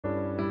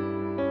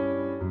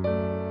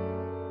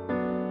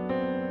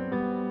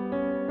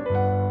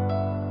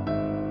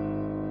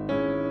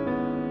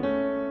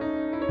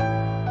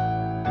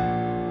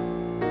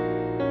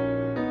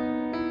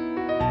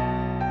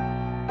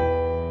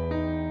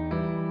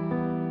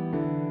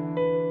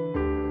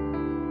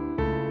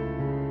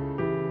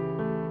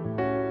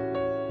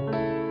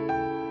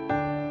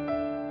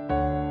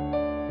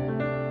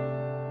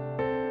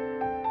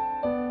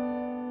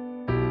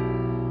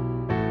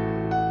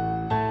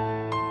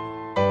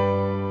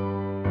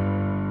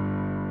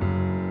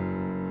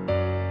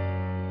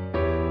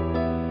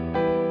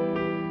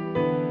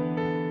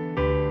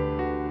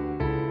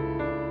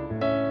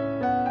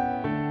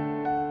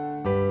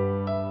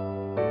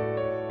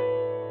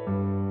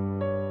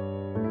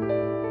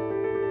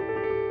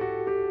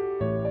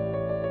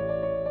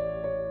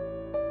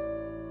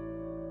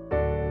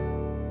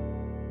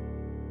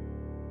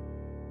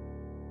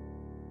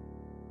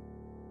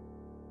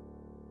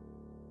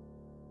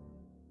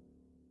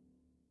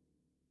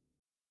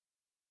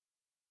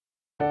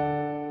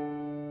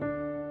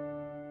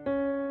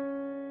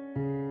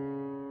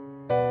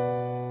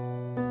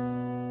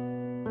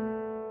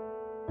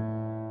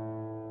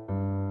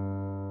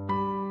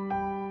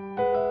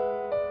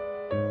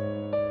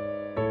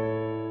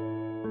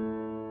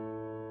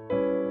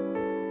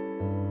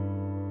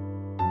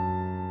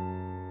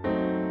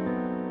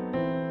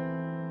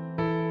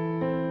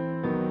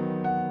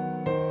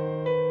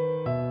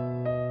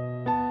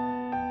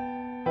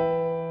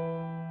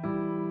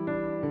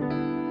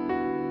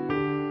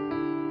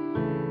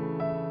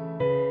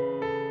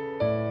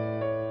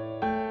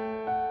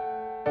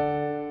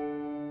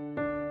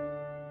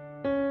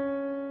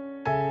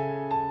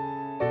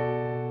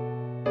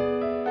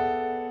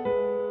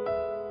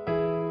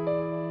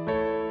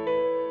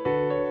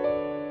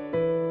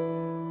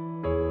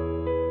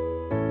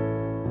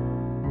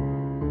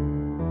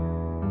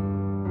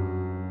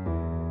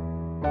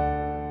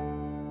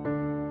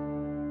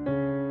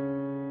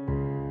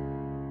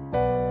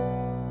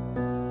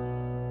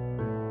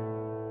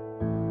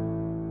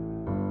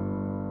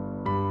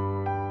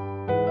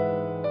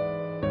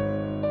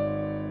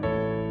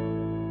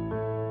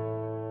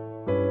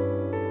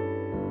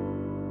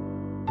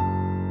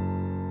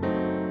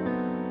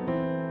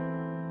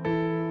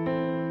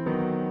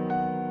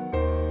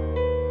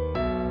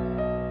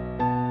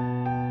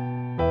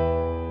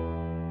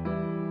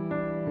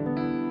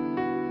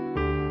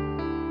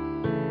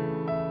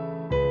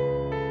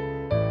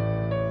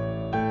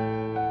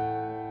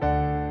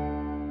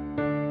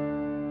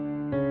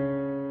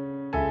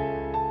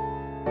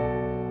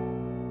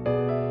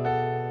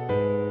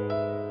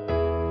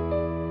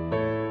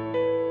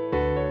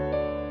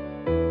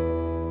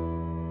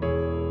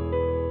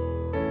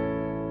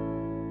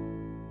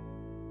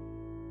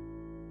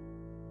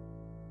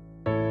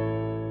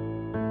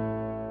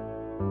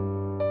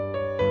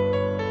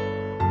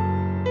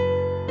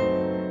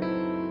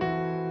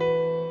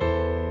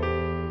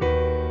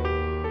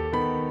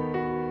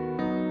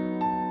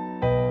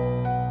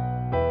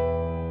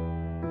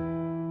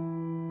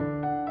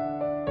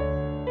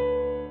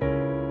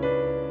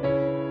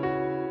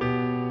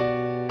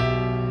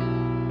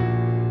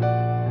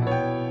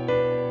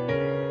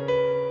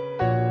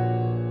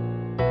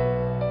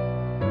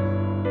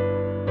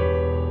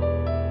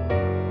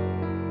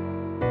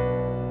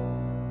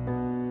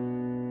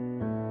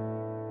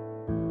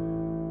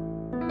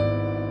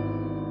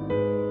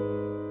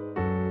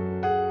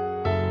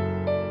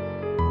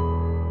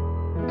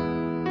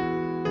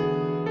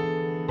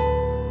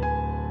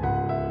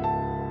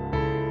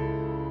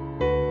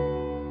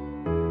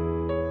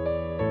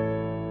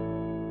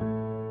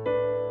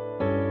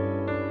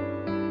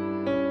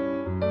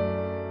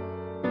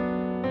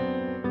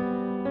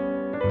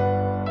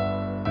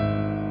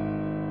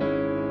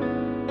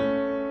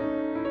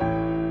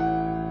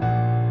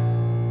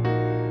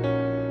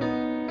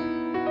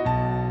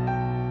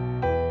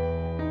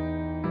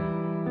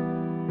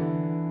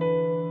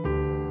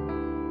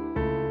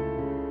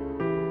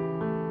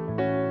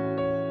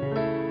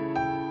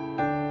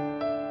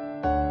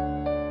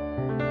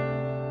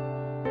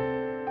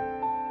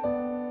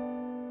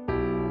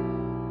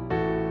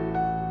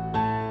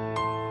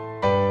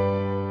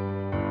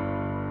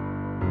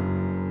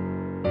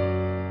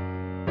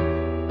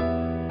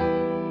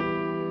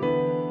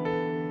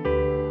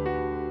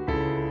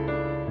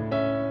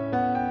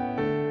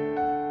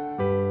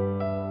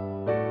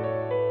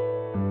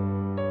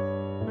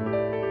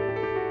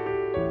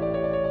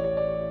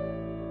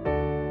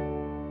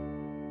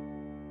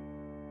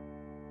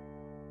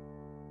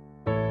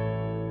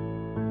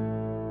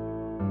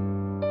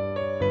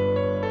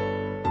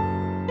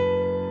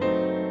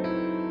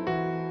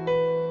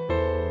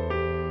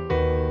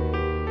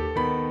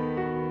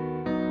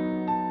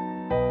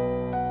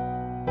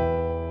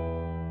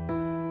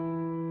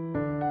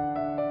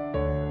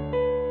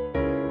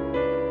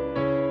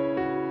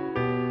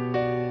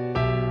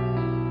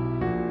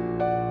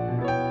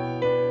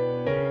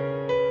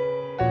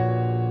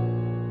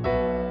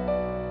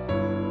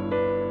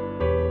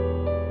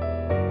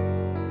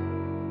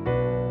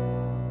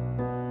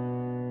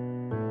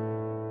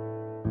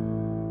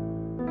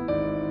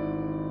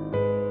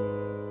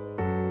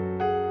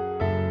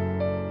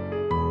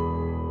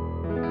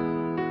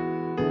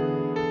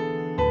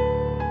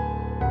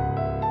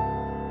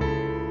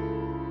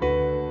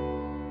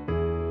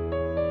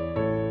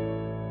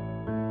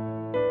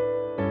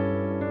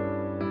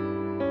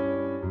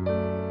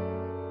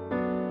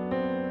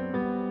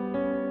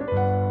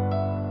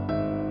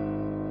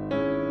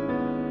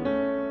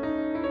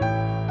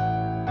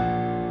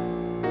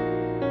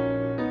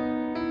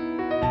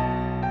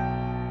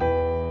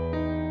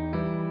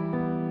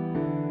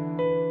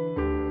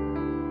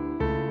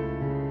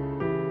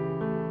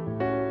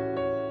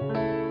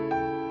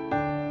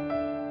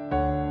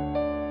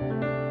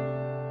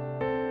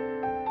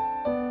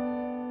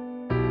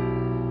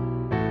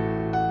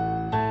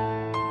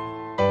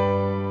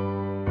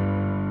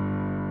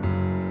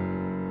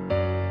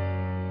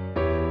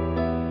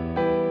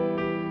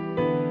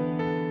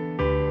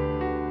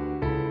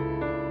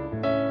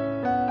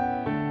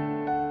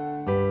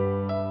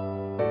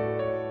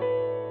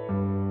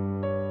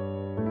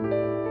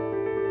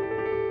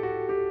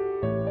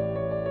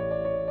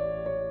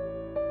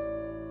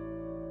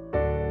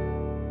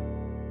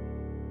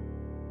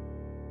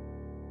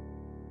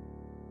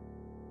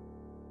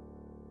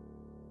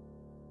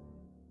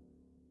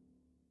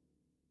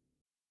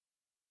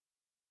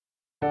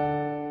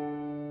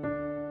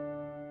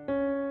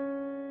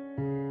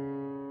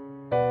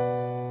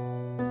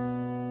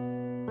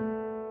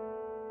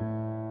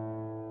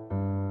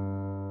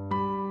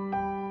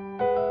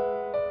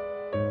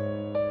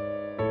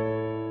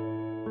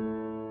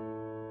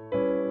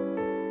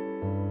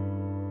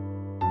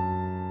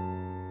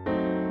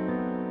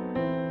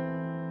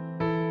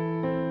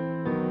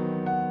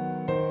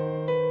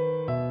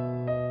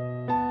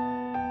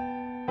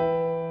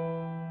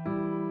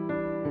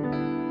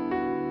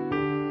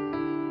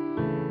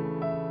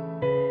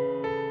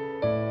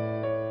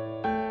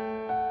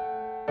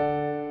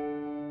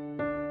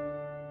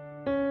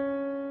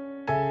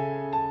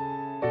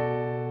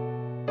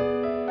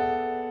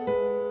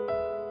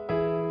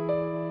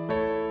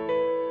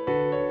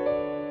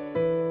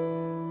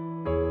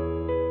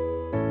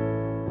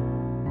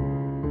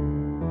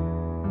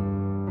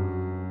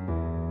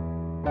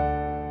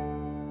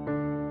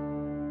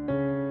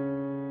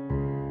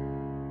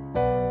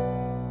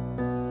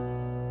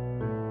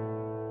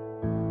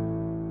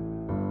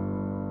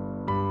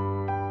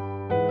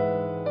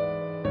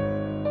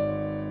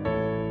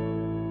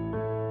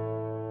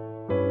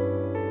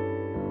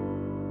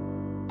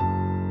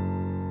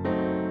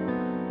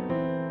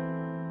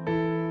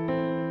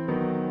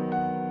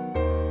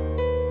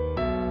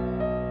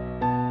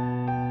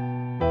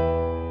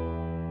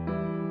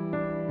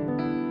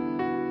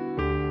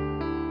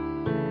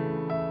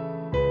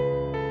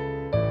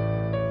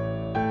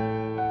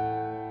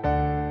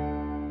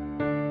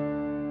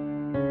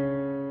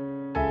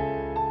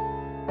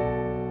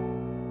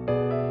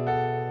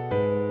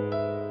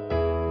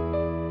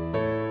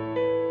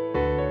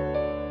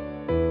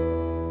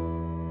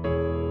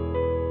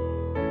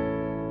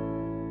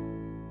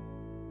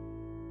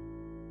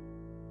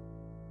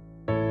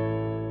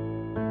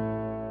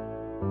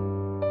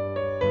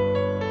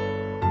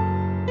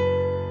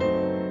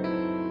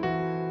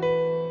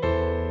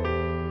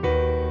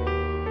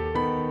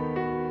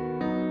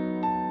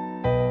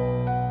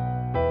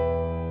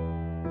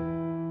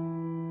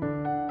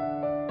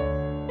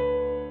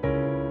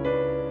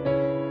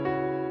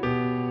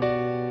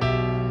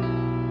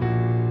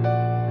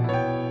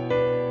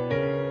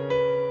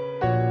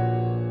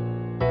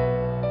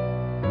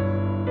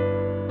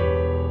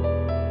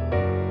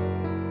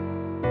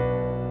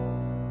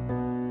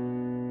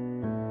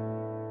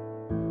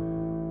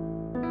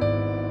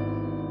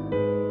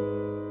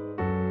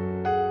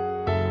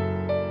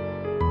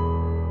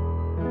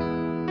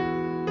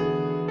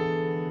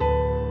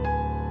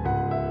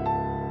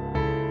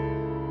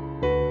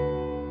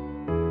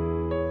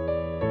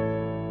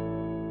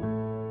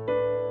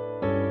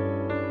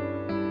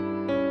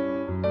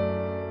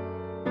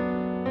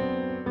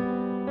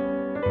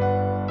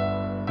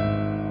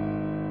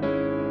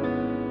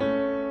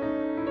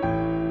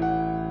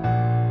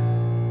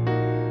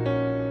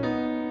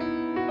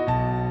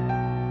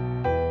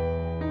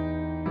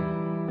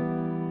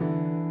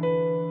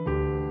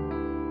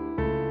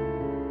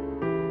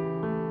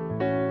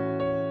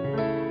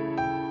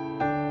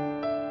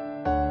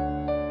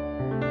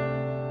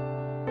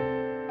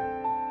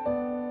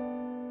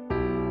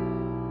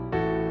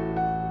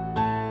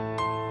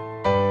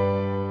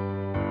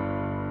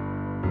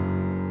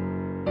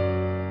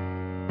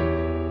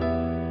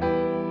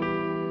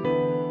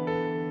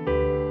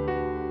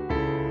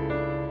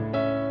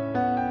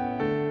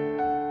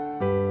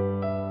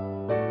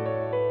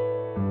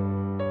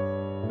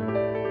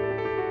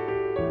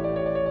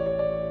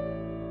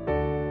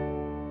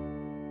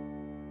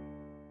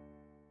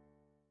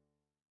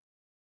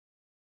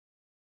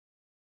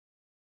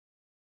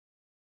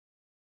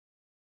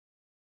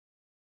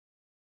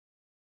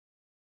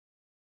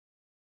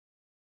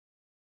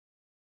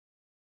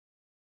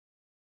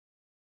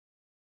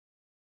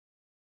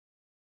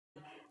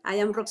I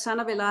am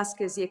Roxana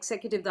Velásquez, the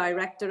Executive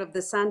Director of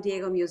the San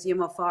Diego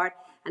Museum of Art,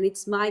 and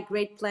it's my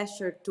great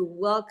pleasure to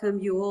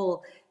welcome you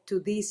all to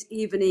this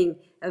evening,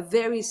 a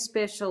very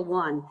special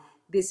one.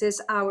 This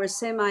is our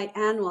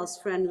semi-annual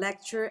Friend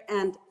Lecture,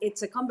 and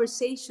it's a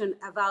conversation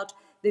about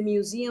the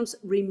museum's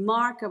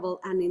remarkable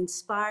and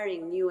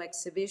inspiring new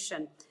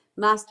exhibition,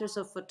 Masters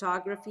of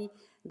Photography,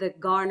 the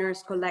Garner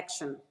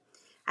Collection.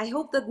 I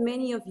hope that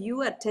many of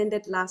you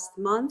attended last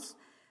month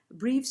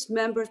Brief's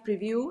members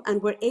preview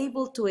and were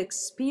able to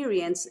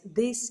experience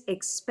this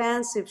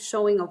expansive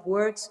showing of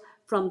works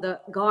from the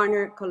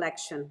Garner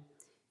Collection,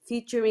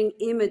 featuring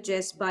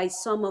images by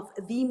some of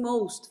the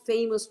most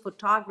famous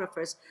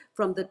photographers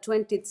from the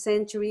 20th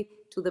century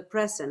to the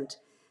present.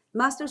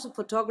 Masters of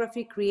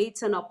Photography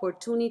creates an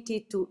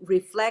opportunity to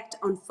reflect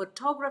on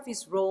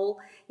photography's role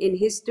in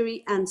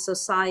history and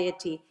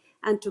society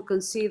and to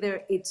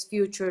consider its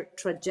future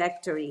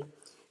trajectory.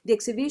 The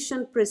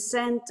exhibition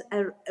presents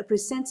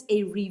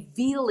a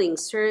revealing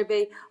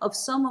survey of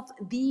some of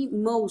the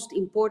most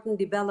important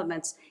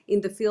developments in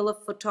the field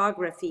of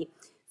photography,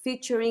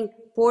 featuring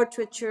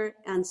portraiture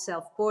and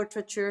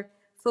self-portraiture,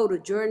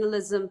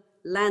 photojournalism,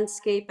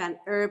 landscape and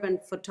urban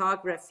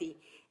photography,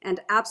 and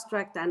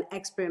abstract and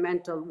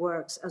experimental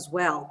works as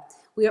well.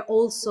 We are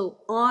also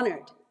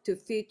honored to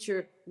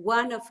feature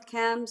one of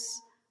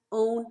CAM's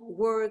own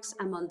works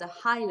among the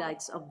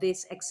highlights of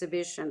this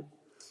exhibition.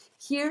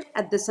 Here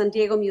at the San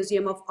Diego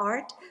Museum of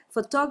Art,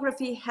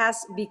 photography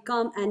has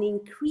become an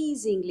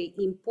increasingly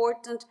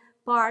important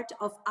part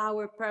of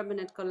our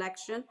permanent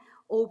collection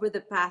over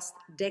the past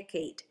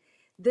decade.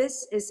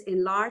 This is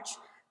in large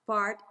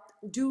part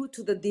due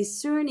to the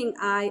discerning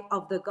eye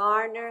of the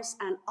Garners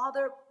and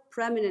other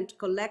prominent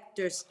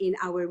collectors in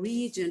our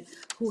region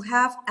who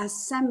have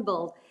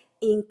assembled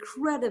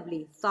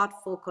incredibly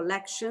thoughtful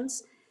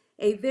collections.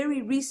 A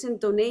very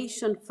recent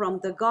donation from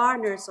the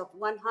Garners of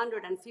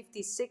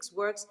 156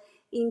 works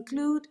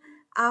include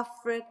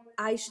Alfred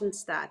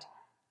Eisenstadt,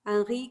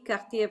 Henri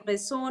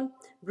Cartier-Bresson,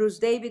 Bruce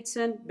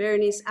Davidson,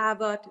 Bernice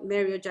Abbott,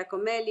 Mario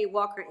Giacomelli,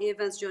 Walker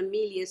Evans, John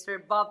Milius,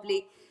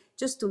 Bobley,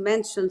 just to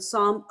mention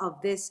some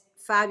of these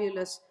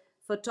fabulous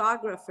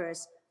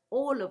photographers.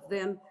 All of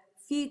them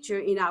feature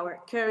in our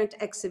current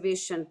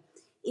exhibition,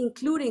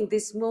 including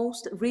this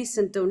most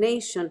recent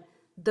donation.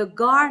 The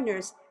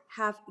Garners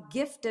have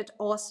gifted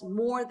us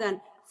more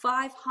than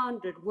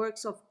 500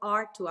 works of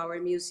art to our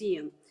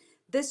museum.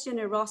 This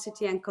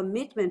generosity and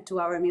commitment to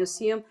our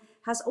museum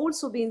has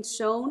also been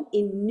shown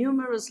in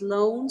numerous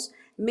loans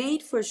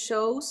made for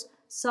shows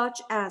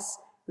such as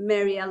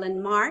Mary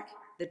Ellen Mark,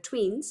 the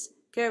twins,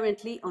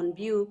 currently on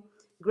view,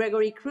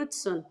 Gregory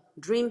Crutzen,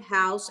 Dream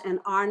House, and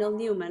Arnold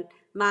Newman,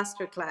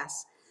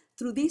 Masterclass.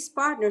 Through this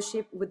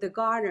partnership with the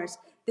Garners,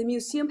 the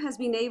museum has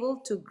been able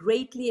to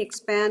greatly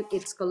expand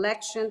its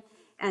collection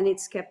and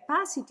its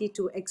capacity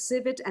to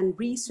exhibit and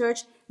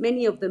research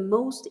many of the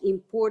most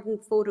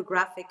important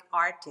photographic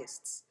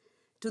artists.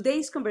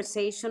 Today's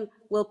conversation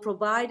will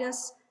provide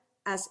us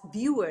as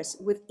viewers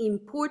with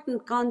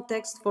important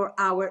context for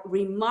our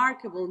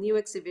remarkable new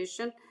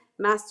exhibition,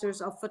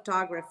 Masters of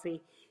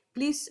Photography.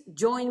 Please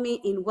join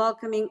me in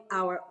welcoming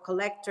our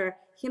collector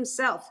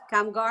himself,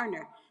 Cam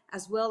Garner,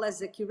 as well as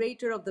the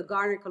curator of the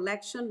Garner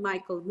Collection,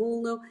 Michael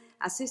Mulno,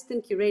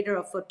 assistant curator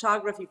of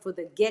photography for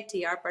the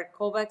Getty, Arpad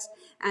Kovacs,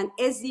 and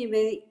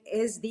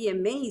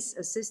SDMA's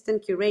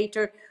assistant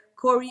curator,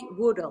 Cory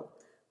Woodall.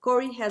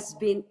 Cory has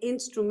been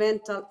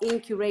instrumental in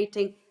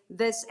curating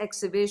these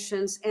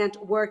exhibitions and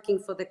working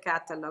for the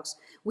catalogs.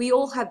 We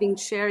all have been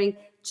sharing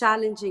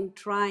challenging,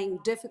 trying,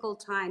 difficult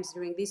times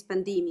during this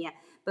pandemic,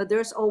 but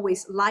there's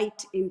always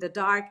light in the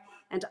dark,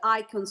 and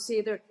I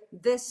consider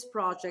this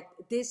project,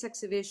 this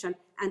exhibition,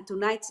 and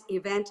tonight's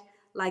event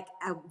like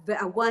a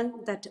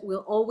one that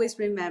we'll always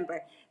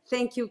remember.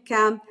 Thank you,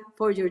 Cam,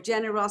 for your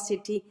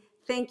generosity.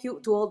 Thank you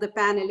to all the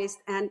panelists,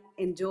 and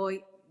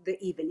enjoy the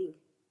evening.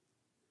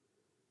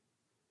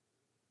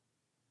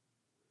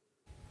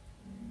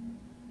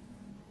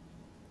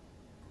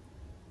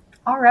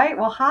 All right,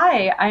 well,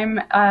 hi.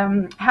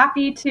 I'm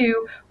happy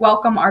to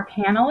welcome our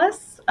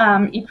panelists.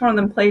 Each one of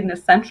them played an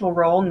essential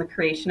role in the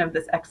creation of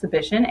this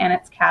exhibition and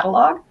its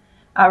catalog.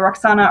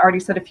 Roxana already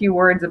said a few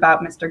words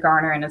about Mr.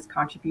 Garner and his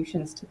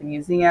contributions to the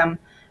museum.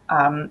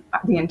 The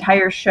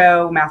entire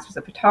show, Masters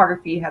of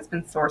Photography, has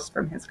been sourced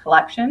from his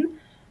collection.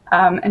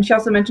 And she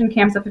also mentioned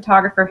Cam's a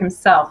photographer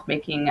himself,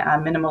 making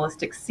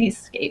minimalistic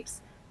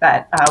seascapes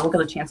that we'll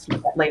get a chance to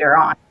look at later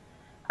on.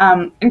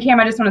 And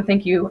Cam, I just want to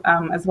thank you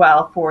as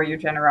well for your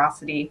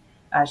generosity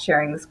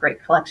sharing this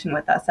great collection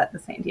with us at the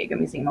San Diego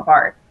Museum of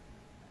Art.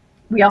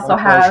 We also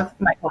have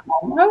Michael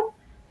Mulno,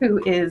 who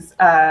is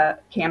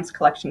Cam's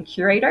collection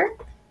curator.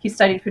 He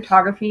studied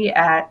photography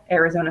at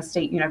Arizona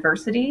State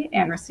University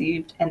and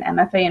received an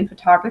MFA in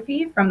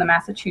photography from the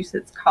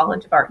Massachusetts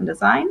College of Art and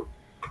Design.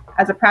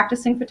 As a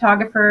practicing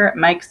photographer,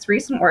 Mike's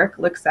recent work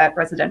looks at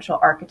residential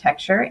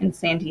architecture in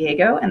San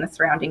Diego and the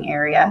surrounding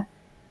area.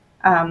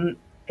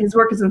 His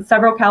work is in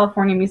several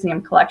California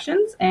museum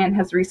collections and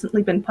has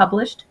recently been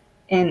published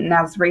in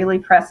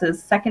Nazreli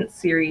Press's second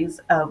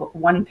series of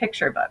One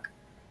Picture Book.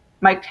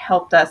 Mike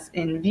helped us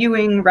in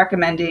viewing,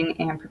 recommending,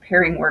 and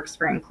preparing works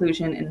for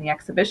inclusion in the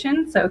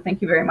exhibition. So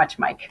thank you very much,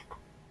 Mike.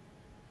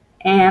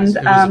 And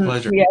it was a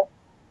pleasure.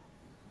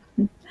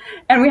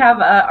 We have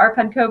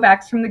Arpad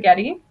Kovacs from the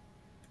Getty.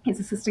 He's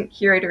assistant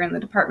curator in the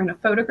Department of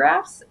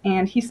Photographs,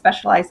 and he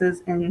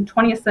specializes in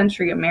 20th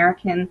century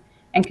American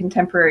and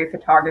contemporary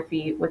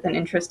photography with an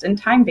interest in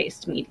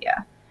time-based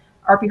media.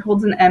 Arpy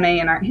holds an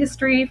MA in art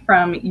history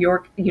from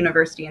York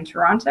University in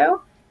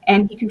Toronto,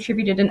 and he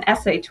contributed an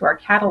essay to our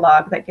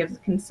catalog that gives a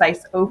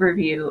concise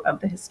overview of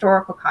the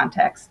historical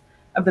context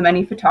of the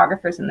many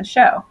photographers in the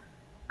show.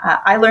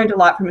 I learned a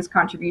lot from his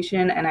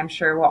contribution, and I'm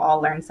sure we'll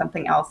all learn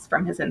something else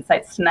from his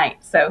insights tonight.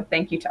 So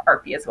thank you to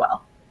Arpy as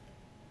well.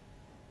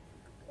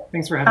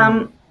 Thanks for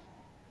having me.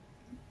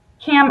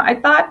 Cam, I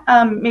thought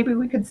maybe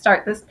we could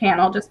start this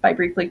panel just by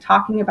briefly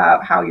talking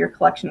about how your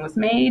collection was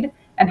made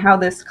and how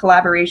this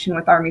collaboration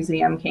with our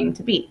museum came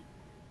to be.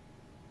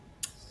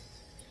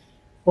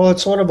 Well,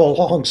 it's sort of a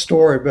long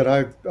story, but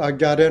I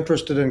got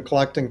interested in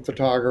collecting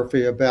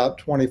photography about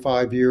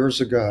 25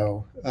 years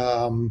ago.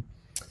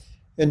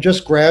 And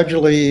just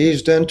gradually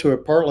eased into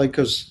it, partly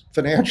because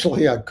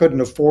financially I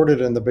couldn't afford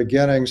it in the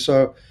beginning.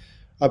 So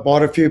I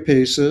bought a few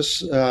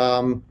pieces.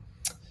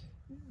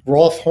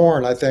 Rolf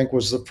Horn, I think,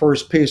 was the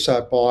first piece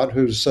I bought,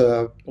 who's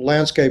a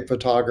landscape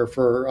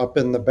photographer up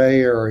in the Bay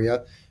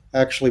Area,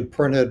 actually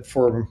printed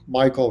for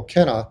Michael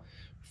Kinna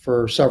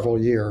for several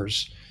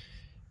years.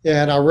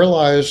 And I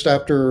realized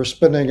after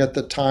spending at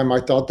the time, I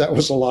thought that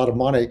was a lot of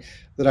money,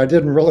 that I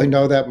didn't really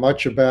know that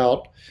much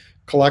about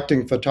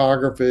collecting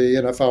photography,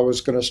 and if I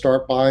was going to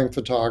start buying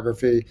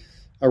photography,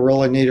 I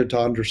really needed to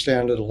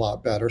understand it a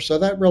lot better. So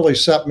that really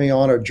set me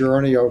on a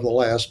journey over the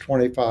last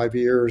 25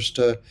 years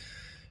to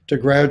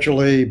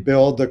gradually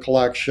build the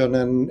collection,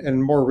 and in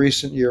more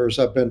recent years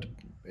I've been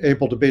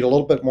able to be a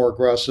little bit more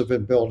aggressive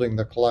in building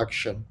the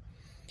collection.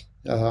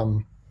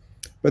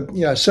 But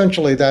yeah,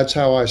 essentially that's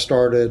how I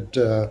started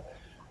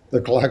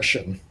the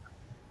collection.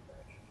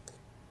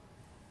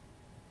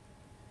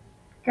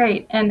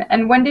 Great.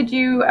 And when did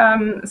you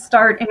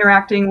start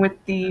interacting with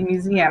the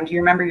museum? Do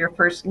you remember your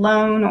first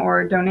loan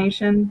or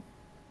donation?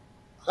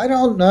 I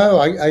don't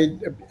know.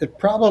 It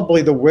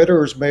probably the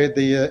Witters made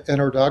the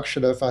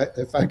introduction, if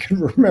I can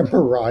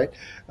remember right.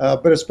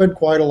 But it's been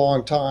quite a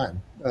long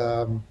time.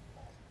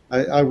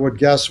 I would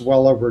guess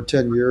well over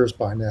 10 years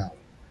by now.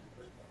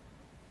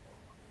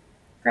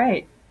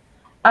 Great.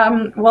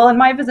 Well, in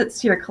my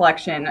visits to your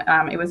collection,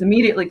 it was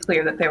immediately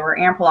clear that there were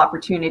ample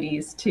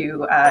opportunities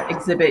to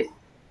exhibit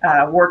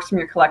works from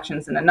your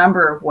collections in a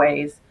number of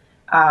ways.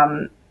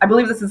 I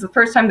believe this is the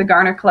first time the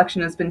Garner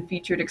Collection has been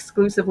featured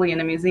exclusively in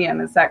a museum.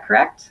 Is that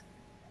correct?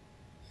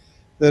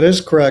 That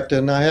is correct,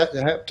 and I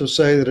have to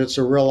say that it's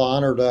a real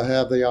honor to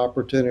have the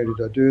opportunity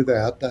to do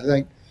that. I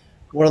think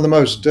one of the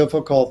most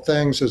difficult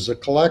things as a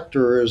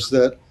collector is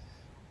that,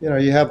 you know,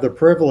 you have the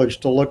privilege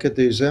to look at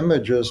these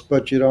images,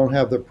 but you don't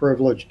have the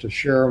privilege to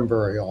share them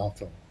very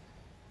often.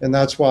 And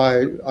that's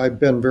why I've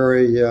been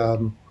very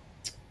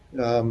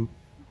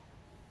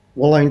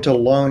willing to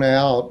loan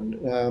out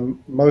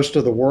most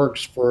of the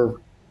works for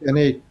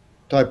any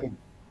type of,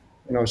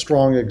 you know,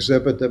 strong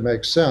exhibit that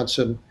makes sense.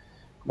 And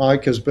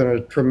Mike has been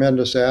a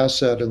tremendous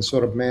asset in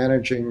sort of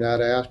managing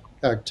that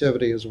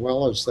activity as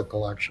well as the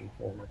collection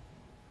for me.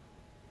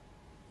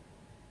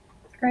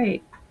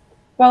 Great.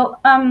 Well,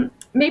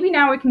 maybe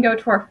now we can go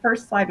to our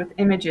first slide with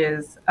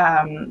images.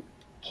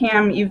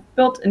 Cam, you've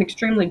built an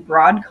extremely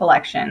broad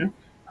collection,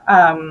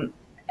 and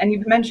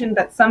you've mentioned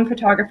that some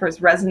photographers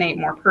resonate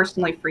more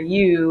personally for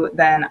you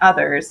than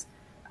others.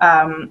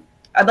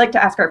 I'd like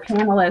to ask our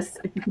panelists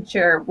if you could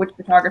share which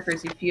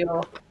photographers you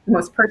feel the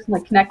most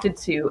personally connected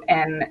to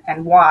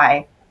and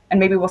why. And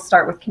maybe we'll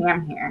start with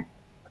Cam here.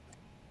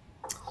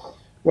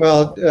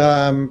 Well,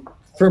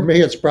 for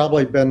me, it's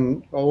probably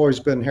always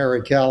been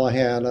Harry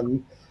Callahan,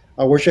 and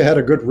I wish I had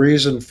a good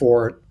reason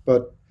for it.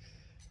 But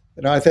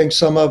you know, I think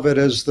some of it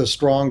is the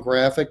strong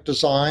graphic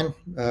design,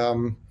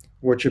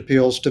 which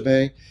appeals to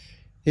me.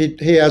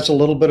 He has a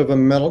little bit of a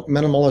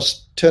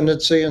minimalist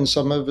tendency in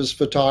some of his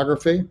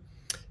photography.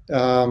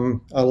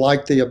 I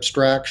like the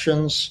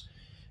abstractions,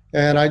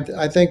 and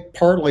I think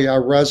partly I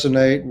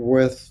resonate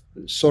with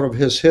sort of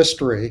his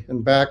history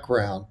and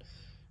background.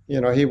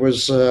 You know, he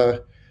was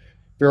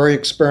very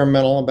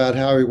experimental about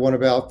how he went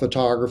about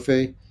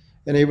photography,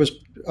 and he was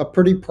a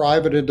pretty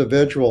private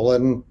individual.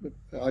 And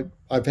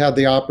I've had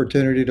the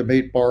opportunity to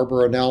meet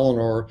Barbara and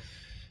Eleanor,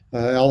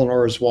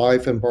 Eleanor's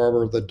wife, and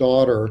Barbara, the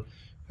daughter,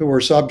 who were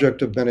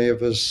subject of many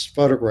of his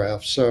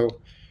photographs.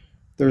 So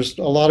there's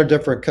a lot of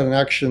different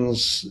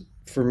connections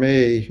for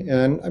me.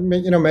 And I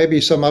mean, you know,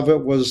 maybe some of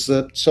it was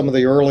that some of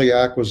the early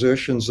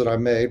acquisitions that I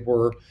made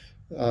were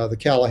the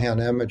Callahan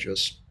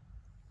images.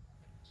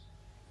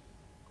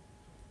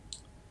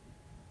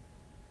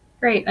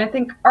 Great. I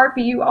think,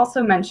 Arpy, you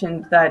also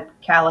mentioned that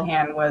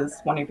Callahan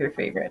was one of your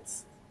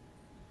favorites.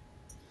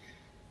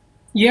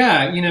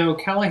 Yeah, you know,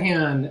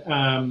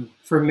 Callahan,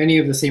 for many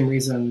of the same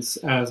reasons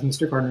as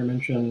Mr. Garner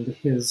mentioned,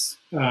 his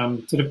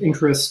sort of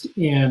interest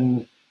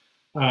in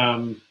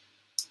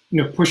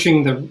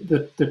pushing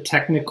the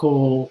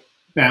technical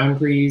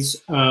boundaries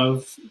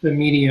of the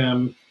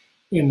medium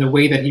in the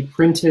way that he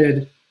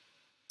printed,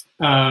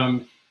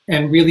 and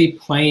really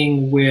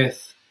playing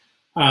with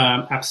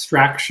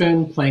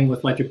abstraction, playing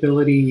with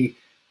legibility.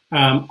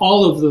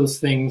 All of those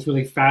things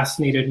really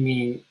fascinated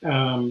me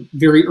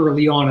very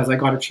early on as I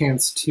got a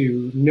chance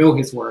to know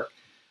his work.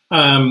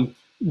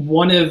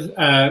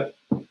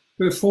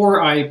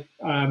 Before I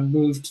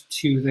moved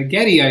to the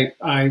Getty,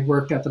 I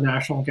worked at the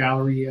National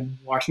Gallery in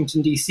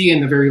Washington, D.C.,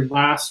 and the very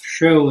last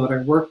show that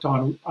I worked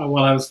on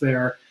while I was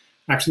there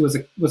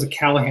actually was a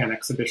Callahan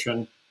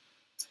exhibition.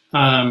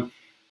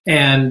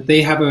 And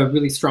they have a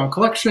really strong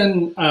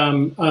collection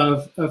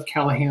of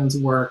Callahan's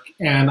work,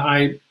 and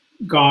I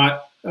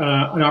got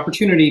an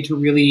opportunity to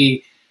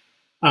really,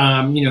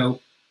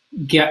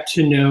 get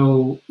to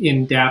know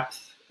in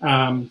depth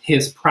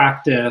his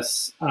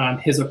practice,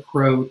 his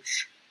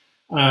approach.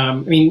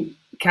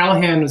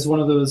 Callahan is one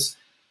of those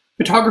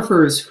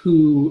photographers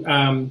who,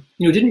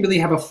 didn't really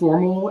have a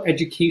formal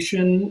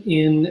education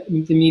in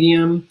the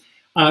medium,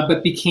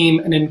 but became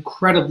an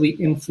incredibly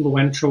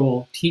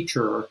influential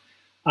teacher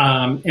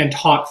and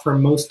taught for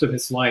most of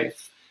his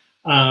life.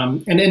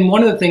 And then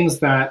one of the things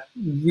that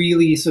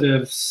really sort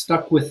of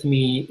stuck with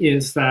me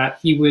is that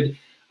he would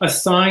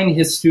assign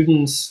his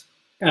students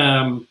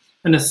an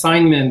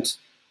assignment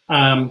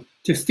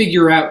to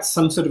figure out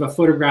some sort of a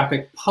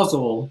photographic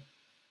puzzle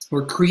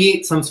or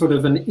create some sort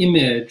of an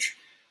image.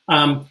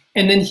 And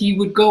then he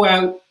would go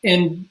out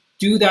and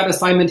do that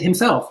assignment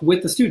himself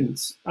with the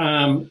students.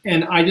 And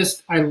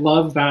I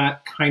love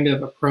that kind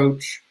of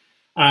approach,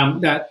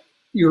 that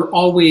you're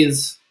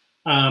always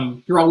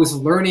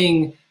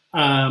learning,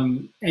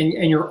 and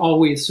you're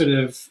always sort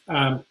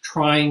of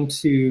trying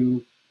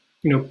to,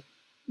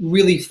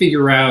 really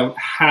figure out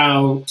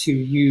how to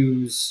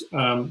use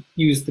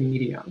the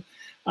medium.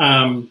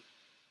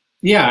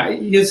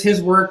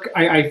 His work,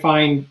 I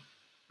find,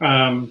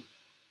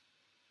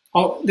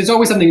 there's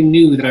always something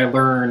new that I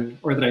learn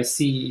or that I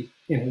see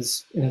in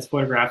his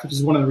photograph, which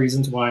is one of the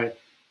reasons why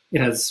it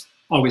has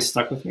always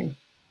stuck with me.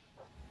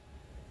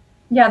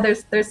 Yeah,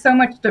 there's so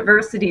much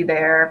diversity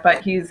there,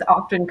 but he's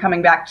often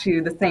coming back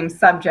to the same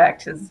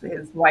subject, his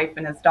wife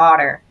and his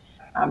daughter.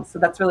 So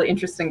that's really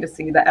interesting to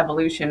see the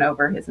evolution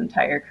over his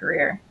entire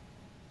career.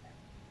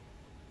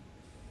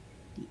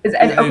 Go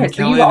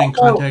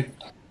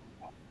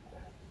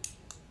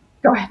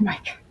ahead,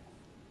 Mike.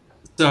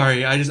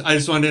 Sorry, I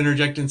just wanted to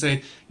interject and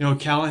say,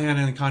 Callahan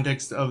in the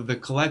context of the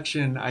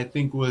collection, I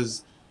think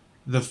was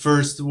the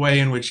first way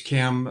in which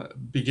Cam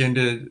began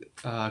to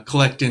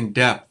collect in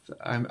depth.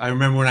 I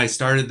remember when I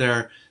started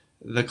there,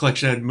 the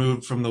collection had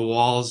moved from the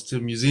walls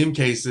to museum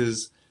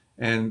cases,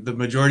 and the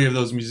majority of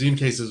those museum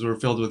cases were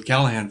filled with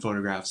Callahan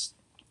photographs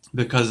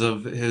because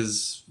of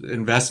his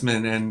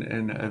investment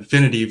and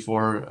affinity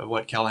for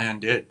what Callahan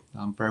did,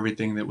 for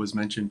everything that was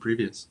mentioned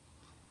previous.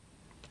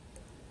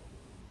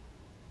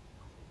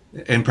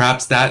 And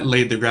perhaps that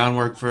laid the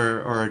groundwork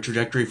or a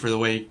trajectory for the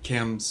way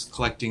Cam's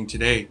collecting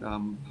today.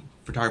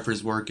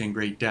 Photographers work in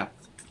great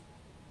depth.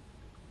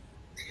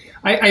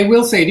 I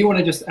will say, I do want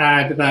to just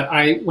add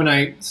that when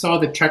I saw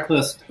the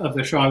checklist of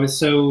the show, I was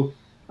so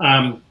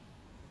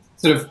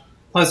sort of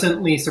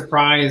pleasantly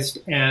surprised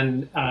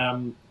and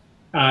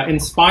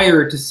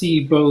inspired to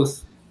see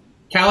both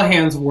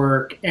Callahan's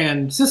work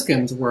and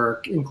Siskin's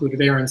work, included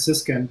Aaron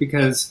Siskin,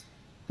 because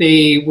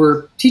they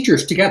were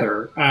teachers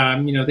together.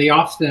 They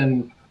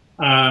often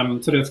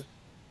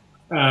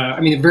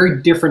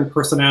very different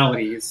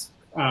personalities.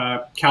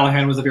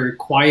 Callahan was a very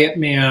quiet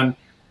man.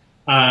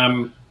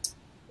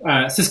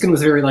 Siskin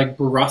was a very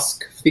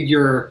brusque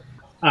figure.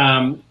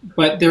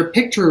 But their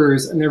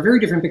pictures, and they're very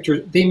different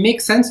pictures, they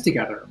make sense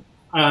together.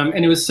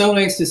 And it was so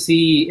nice to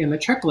see in the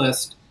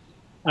checklist,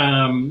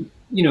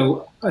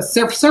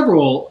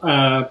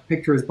 several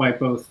pictures by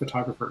both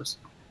photographers.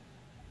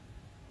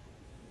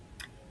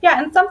 Yeah,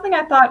 and something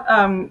I thought,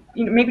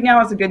 maybe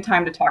now is a good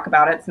time to talk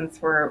about it since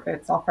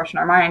it's all fresh in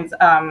our minds,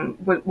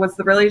 was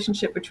the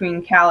relationship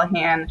between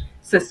Callahan,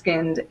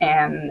 Siskind,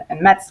 and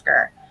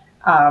Metzger.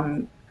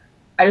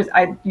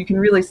 You can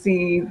really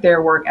see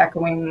their work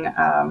echoing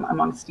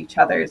amongst each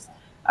other's.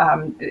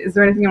 Is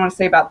there anything you want to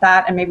say about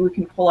that? And maybe we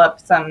can pull up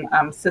some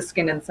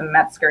Siskind and some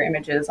Metzger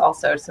images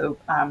also, so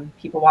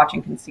people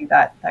watching can see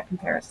that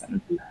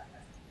comparison.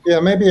 Yeah,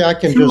 maybe I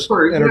can just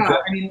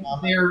interject. Yeah,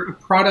 they're a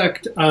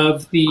product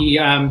of the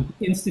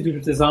Institute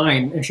of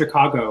Design in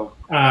Chicago,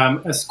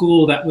 a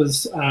school that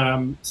was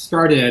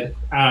started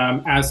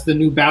as the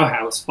new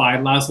Bauhaus by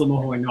Laszlo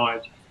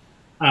Moholy-Nagy.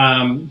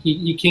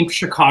 He came to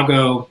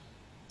Chicago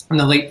in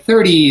the late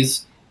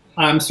 30s,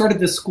 started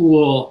this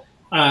school.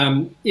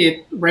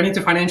 It ran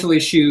into financial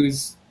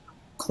issues,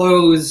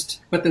 closed,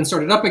 but then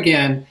started up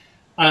again.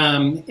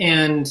 And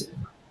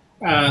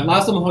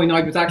Laszlo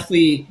Moholy-Nagy was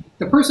actually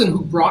the person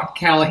who brought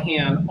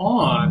Callahan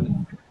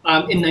on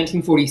in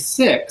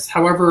 1946.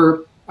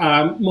 However,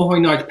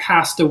 Moholy-Nagy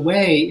passed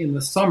away in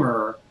the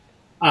summer,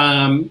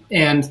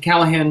 and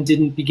Callahan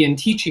didn't begin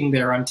teaching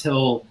there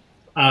until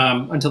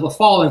the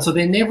fall. And so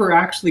they never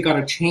actually got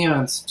a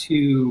chance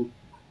to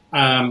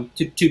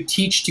to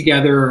teach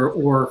together,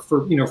 or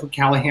for for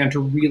Callahan to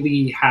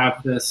really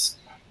have this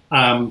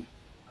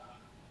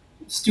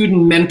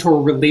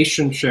student-mentor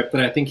relationship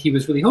that I think he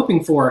was really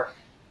hoping for.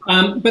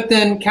 But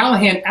then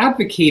Callahan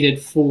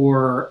advocated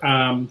for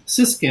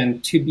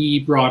Siskin to be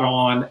brought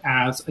on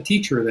as a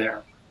teacher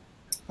there.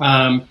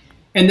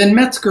 And then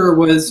Metzger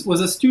was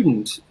a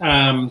student.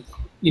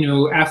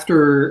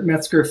 After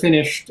Metzger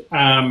finished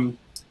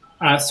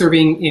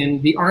serving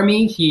in the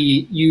Army,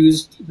 he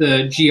used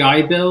the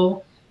GI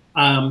Bill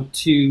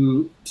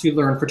to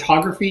learn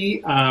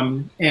photography,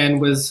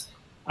 and was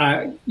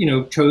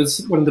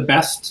chose one of the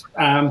best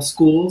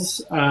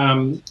schools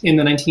in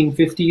the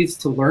 1950s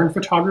to learn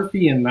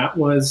photography, and that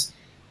was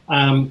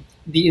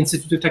the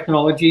Institute of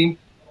Technology.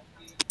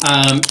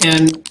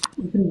 And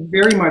you can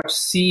very much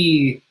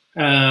see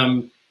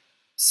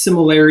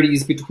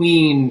similarities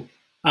between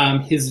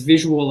his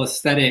visual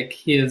aesthetic,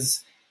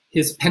 his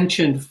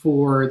penchant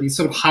for these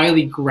sort of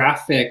highly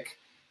graphic,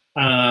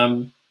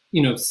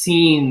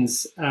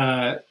 scenes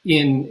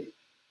in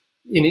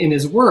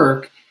his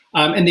work,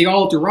 and they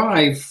all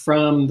derive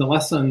from the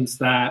lessons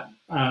that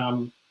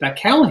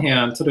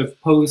Callahan sort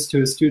of posed to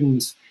his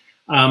students,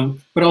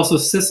 but also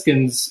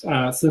Siskin's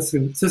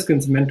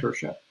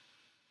mentorship.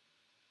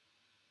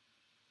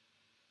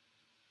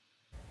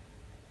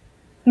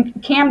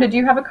 Cam, did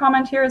you have a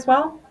comment here as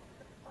well?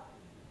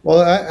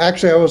 Well,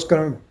 actually, I was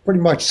going to pretty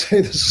much say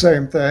the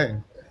same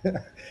thing.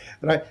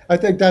 And I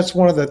think that's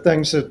one of the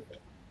things that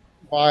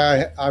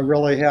why I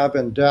really have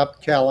in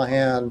depth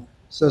Callahan,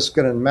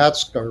 Siskin, and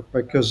Metzger,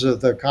 because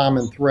of the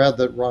common thread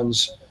that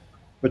runs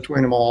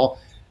between them all.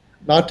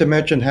 Not to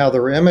mention how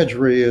their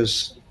imagery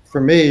is,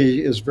 for me,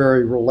 is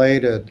very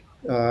related.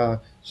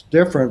 It's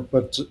different,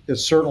 but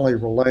it's certainly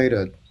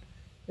related.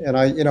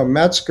 And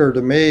Metzger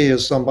to me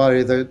is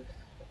somebody that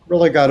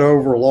really got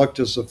overlooked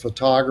as a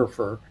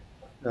photographer.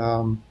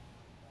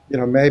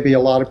 Maybe a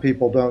lot of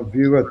people don't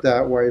view it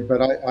that way, but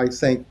I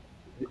think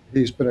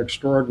he's been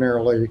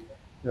extraordinarily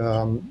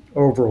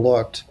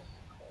overlooked.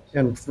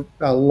 And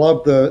I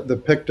love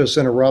the Pictus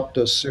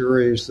Interruptus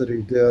series that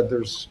he did.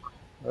 There's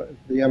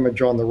the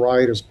image on the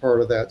right is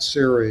part of that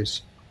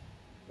series.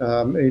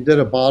 He did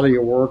a body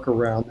of work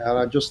around that.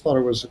 I just thought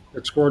it was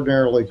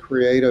extraordinarily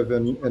creative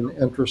and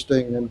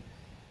interesting, and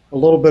a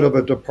little bit of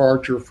a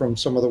departure from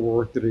some of the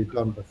work that he'd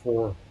done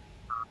before.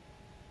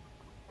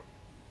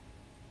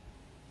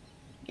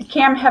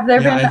 Cam, have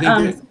there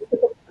been...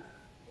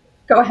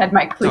 Go ahead,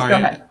 Mike, please. Sorry, go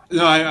ahead.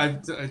 No, I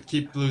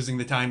keep losing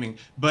the timing.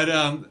 But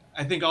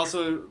I think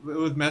also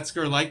with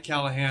Metzger, like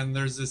Callahan,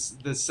 there's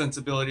this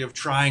sensibility of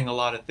trying a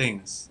lot of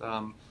things.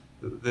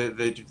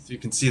 You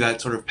can see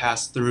that sort of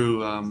pass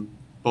through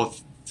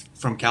both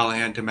from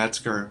Callahan to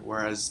Metzger,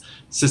 whereas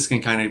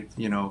Siskin kind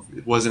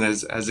of, wasn't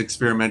as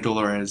experimental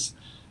or as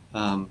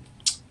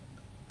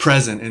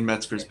present in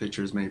Metzger's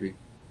pictures, maybe.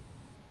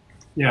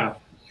 Yeah.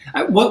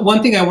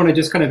 One thing I want to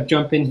just kind of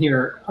jump in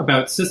here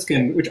about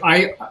Siskin, which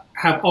I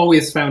have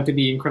always found to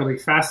be incredibly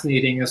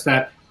fascinating, is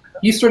that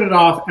he started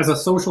off as a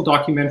social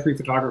documentary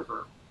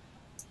photographer.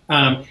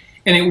 And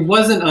it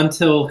wasn't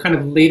until kind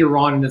of later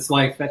on in his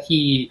life that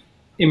he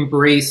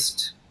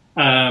embraced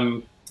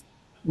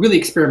really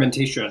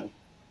experimentation.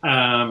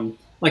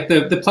 Like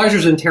the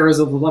pleasures and terrors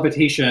of the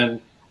levitation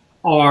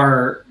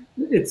are,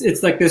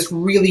 it's like this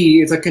really,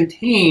 it's a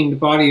contained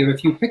body of a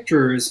few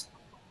pictures.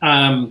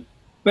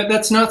 But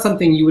that's not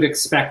something you would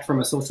expect from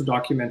a social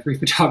documentary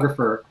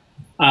photographer.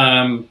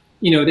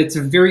 It's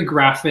very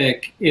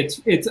graphic.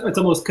 It's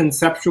almost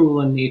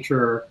conceptual in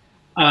nature,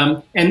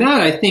 and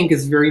that I think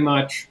is very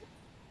much,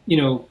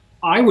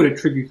 I would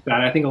attribute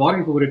that. I think a lot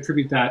of people would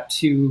attribute that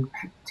to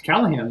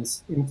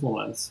Callahan's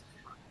influence,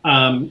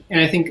 and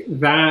I think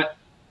that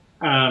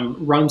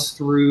runs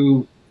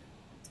through.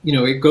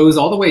 It goes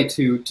all the way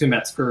to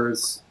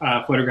Metzger's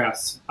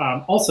photographs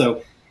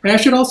also. And I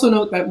should also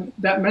note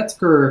that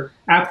Metzger,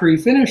 after he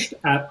finished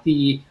at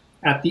the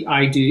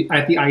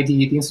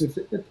the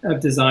Institute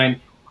of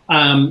Design,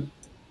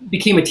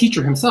 became a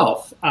teacher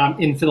himself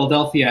in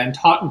Philadelphia and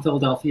taught in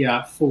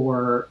Philadelphia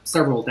for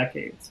several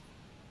decades.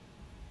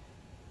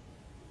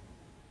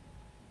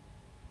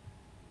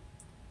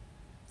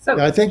 So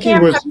yeah, I think Cam,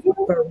 he was.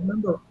 If I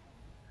remember,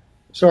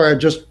 sorry,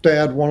 just to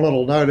add one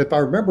little note. If I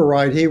remember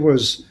right, he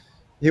was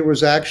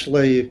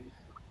actually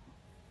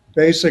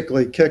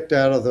basically kicked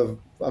out of the.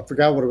 I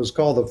forgot what it was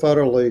called, the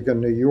Photo League in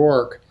New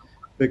York,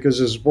 because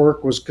his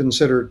work was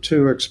considered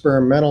too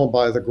experimental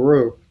by the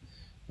group.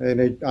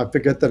 And I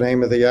forget the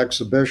name of the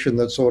exhibition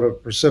that sort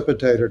of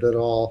precipitated it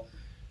all.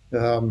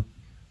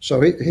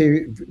 So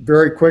he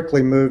very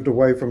quickly moved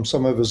away from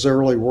some of his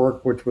early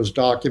work, which was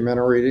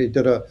documentary. He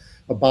did a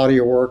body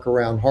of work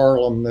around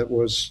Harlem that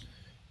was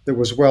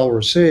well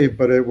received,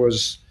 but it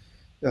was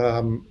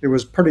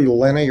pretty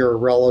linear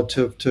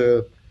relative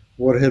to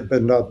what had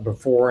been done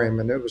before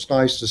him, and it was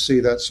nice to see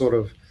that sort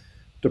of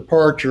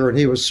departure. And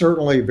he was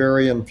certainly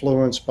very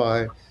influenced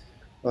by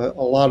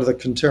a lot of the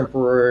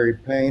contemporary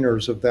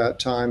painters of that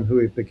time, who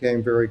he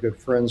became very good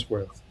friends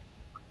with.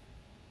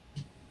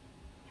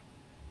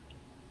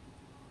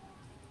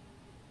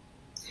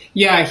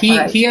 Yeah, All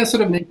right. he has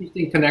sort of an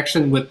interesting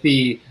connection with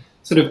the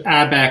sort of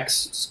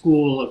Abex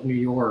School of New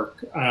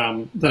York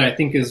that I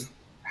think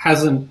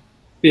hasn't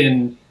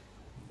been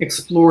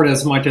explored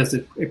as much as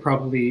it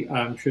probably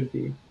should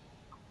be.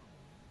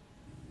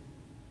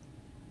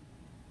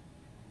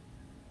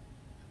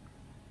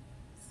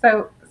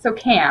 So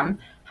Cam,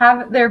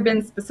 have there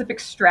been specific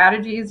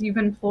strategies you've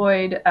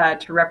employed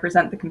to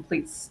represent the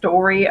complete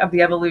story of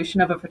the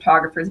evolution of a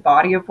photographer's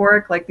body of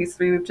work, like these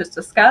three we've just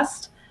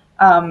discussed?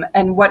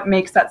 And what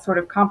makes that sort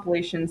of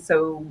compilation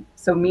so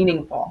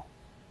meaningful?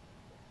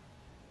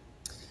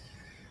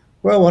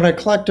 Well, when I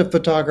collect a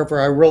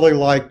photographer, I really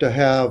like to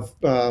have,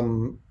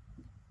 the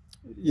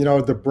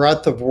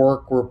breadth of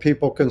work where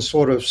people can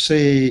sort of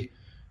see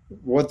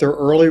what their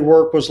early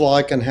work was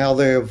like and how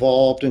they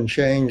evolved and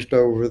changed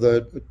over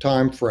the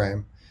time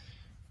frame.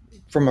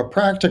 From a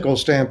practical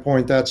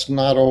standpoint, that's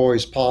not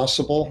always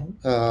possible.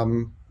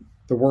 The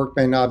work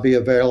may not be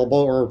available,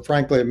 or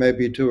frankly, it may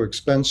be too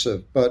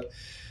expensive. But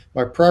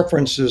my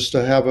preference is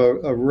to have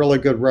a really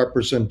good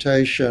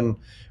representation.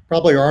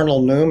 Probably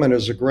Arnold Newman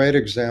is a great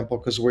example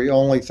because we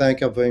only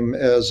think of him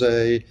as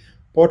a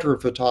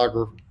portrait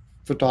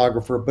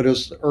photographer, but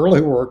his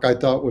early work I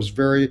thought was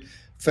very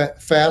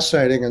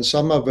fascinating and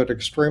some of it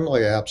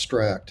extremely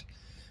abstract.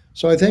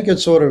 So I think it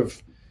sort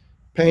of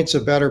paints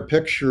a better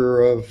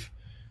picture of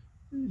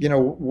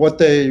what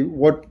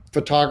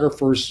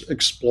photographers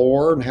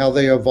explore and how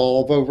they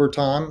evolve over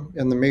time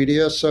in the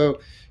media. So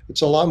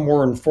it's a lot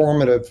more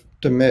informative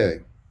to me.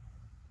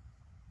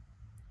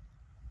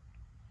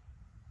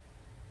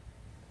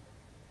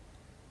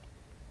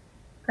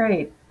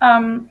 Great.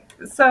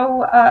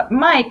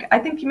 Mike, I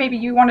think maybe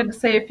you wanted to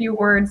say a few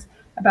words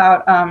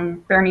about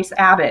Bernice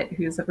Abbott,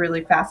 who's a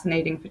really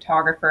fascinating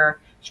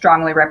photographer,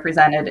 strongly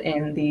represented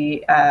in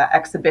the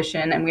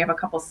exhibition. And we have a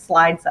couple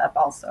slides up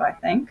also, I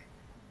think.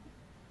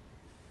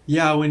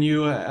 Yeah, when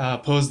you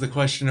pose the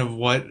question of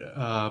what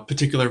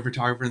particular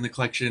photographer in the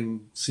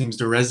collection seems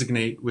to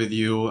resonate with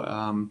you,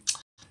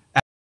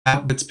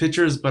 Abbott's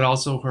pictures, but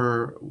also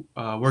her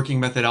working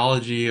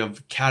methodology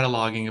of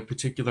cataloging a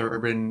particular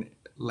urban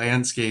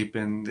landscape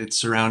and its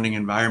surrounding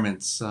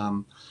environments.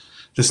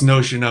 This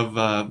notion of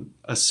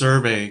a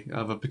survey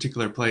of a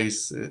particular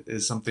place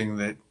is something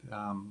that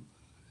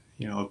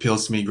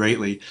appeals to me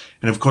greatly.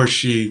 And of course,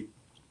 she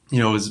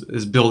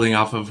is building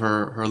off of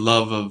her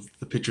love of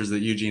the pictures that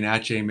Eugene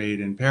Atget made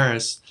in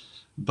Paris,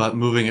 but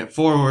moving it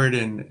forward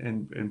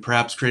and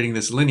perhaps creating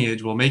this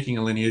lineage, making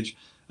a lineage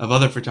of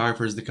other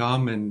photographers to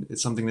come. And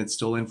it's something that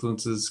still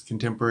influences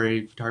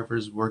contemporary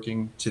photographers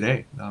working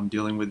today,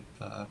 dealing with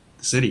the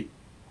city.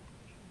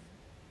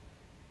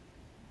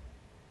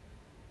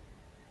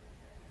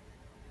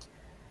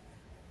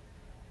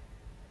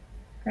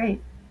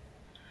 Great.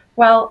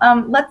 Well,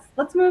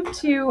 let's move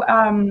to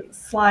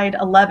slide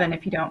 11,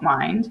 if you don't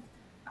mind.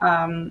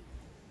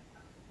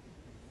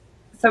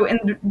 So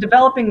in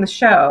developing the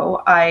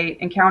show, I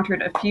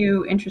encountered a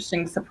few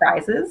interesting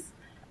surprises,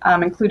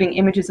 including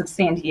images of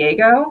San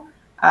Diego,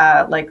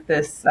 like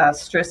this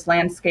Stris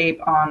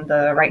landscape on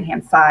the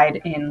right-hand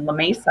side in La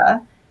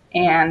Mesa,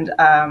 and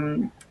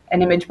an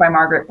image by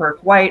Margaret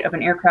Burke White of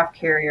an aircraft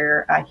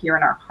carrier here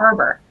in our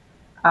harbor.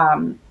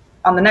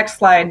 On the next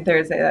slide,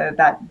 there's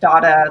that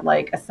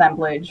Dada-like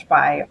assemblage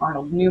by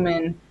Arnold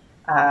Newman,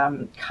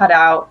 cut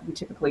out. We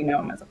typically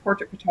know him as a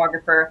portrait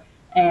photographer.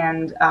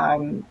 And,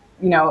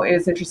 it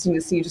was interesting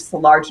to see just the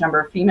large number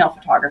of female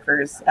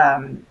photographers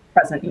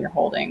present in your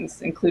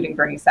holdings, including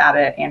Bernice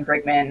Abbott, Anne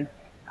Brigman,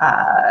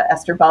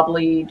 Esther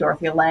Bubley,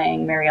 Dorothea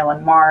Lange, Mary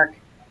Ellen Mark.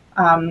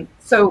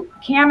 So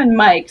Cam and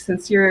Mike,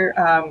 since you're,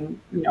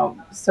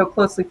 so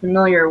closely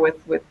familiar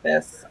with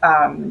this,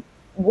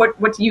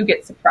 what do you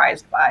get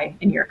surprised by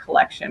in your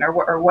collection,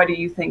 or what do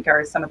you think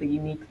are some of the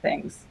unique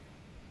things?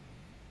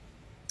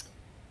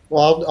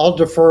 Well, I'll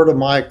defer to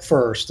Mike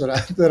first, then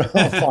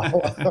I'll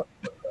follow.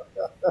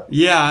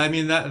 Yeah, I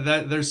mean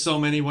that there's so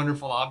many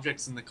wonderful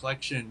objects in the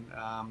collection.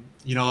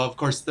 Of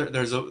course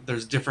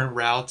there's different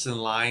routes and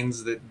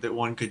lines that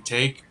one could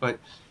take, but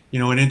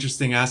an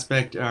interesting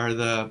aspect are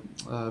the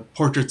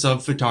portraits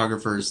of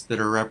photographers that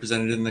are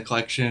represented in the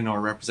collection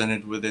or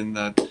represented within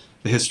the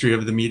history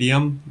of the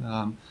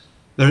medium.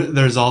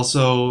 There's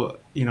also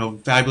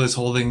fabulous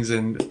holdings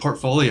and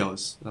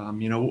portfolios.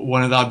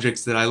 One of the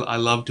objects that I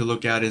love to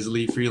look at is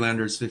Lee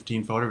Freelander's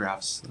 15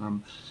 photographs.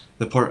 And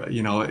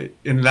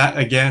that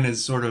again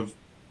is sort of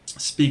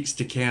speaks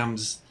to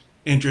Cam's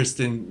interest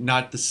in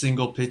not the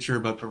single picture,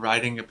 but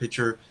providing a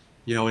picture,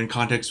 in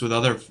context with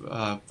other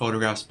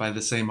photographs by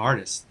the same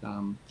artist.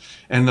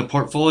 And the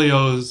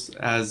portfolios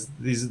as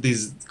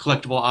these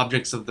collectible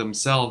objects of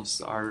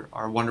themselves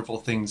are wonderful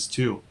things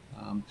too.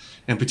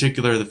 In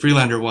particular, the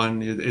Freelander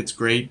one, it's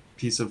great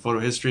piece of photo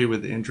history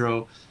with the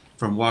intro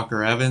from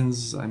Walker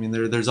Evans. I mean,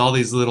 there's all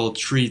these little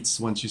treats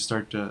once you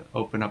start to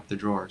open up the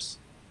drawers.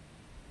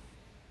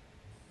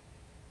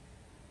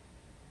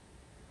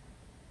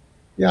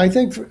 Yeah, I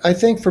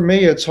think for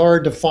me it's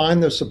hard to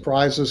find the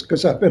surprises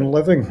because I've been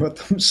living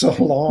with them so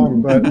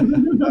long. But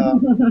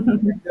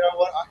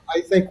what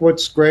I think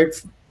what's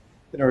great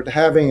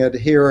having it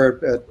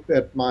here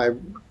at my,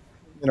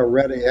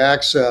 ready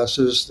access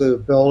is the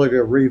ability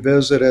to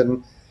revisit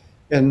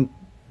and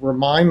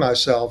remind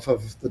myself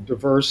of the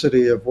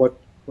diversity of what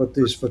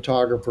these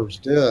photographers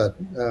did.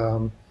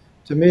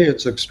 To me,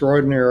 it's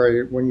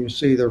extraordinary when you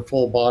see their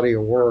full body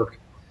of work.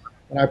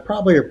 And I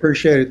probably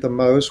appreciate it the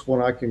most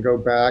when I can go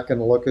back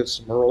and look at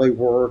some early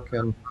work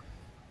and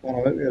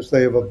as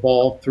they have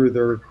evolved through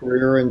their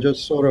career and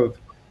just sort of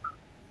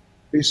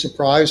be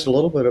surprised a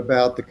little bit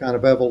about the kind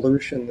of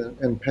evolution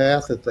and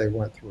path that they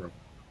went through.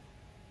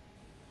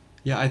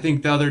 Yeah, I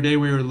think the other day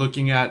we were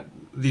looking at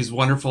these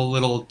wonderful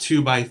little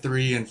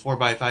 2x3 and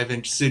 4x5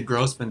 inch Sid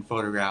Grossman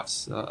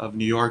photographs of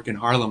New York and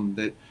Harlem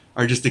that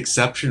are just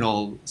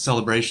exceptional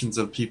celebrations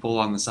of people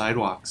on the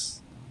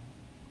sidewalks.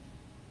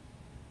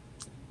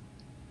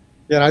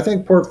 Yeah, and I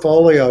think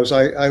portfolios,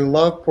 I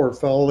love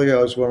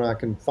portfolios when I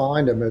can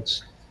find them.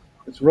 It's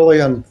really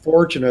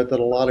unfortunate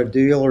that a lot of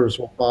dealers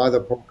will buy the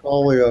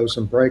portfolios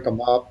and break them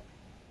up,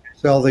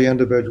 sell the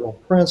individual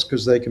prints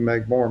because they can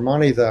make more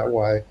money that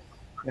way.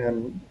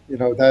 And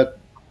that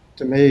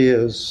to me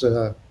is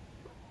the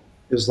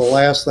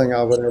last thing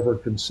I would ever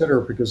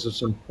consider, because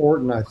it's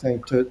important, I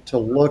think, to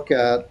look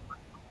at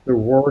the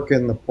work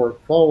in the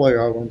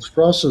portfolio. And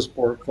Struss's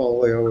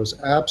portfolio is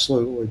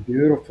absolutely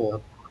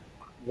beautiful.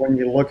 When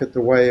you look at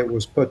the way it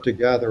was put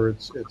together,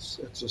 it's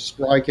a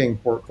striking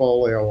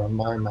portfolio in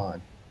my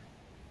mind.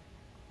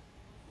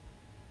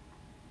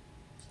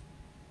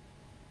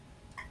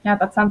 Yeah,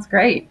 that sounds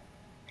great.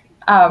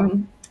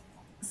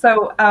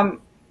 So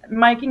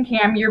Mike and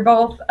Cam, you're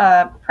both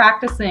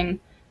practicing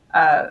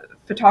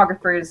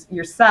photographers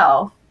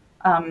yourself.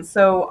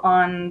 So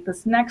on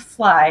this next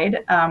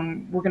slide,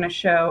 we're going to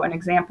show an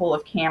example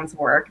of Cam's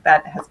work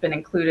that has been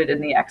included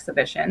in the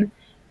exhibition.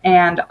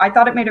 And I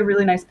thought it made a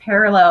really nice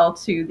parallel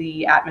to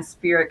the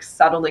atmospheric,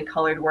 subtly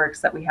colored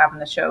works that we have in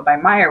the show by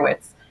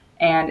Meyerowitz.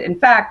 And in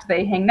fact,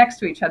 they hang next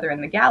to each other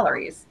in the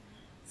galleries.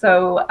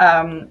 So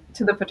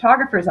to the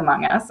photographers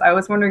among us, I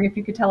was wondering if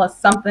you could tell us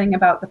something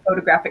about the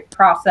photographic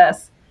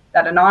process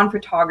that a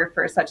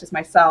non-photographer such as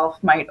myself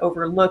might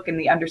overlook in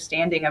the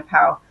understanding of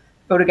how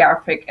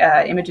photographic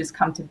images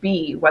come to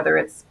be, whether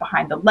it's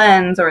behind the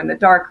lens or in the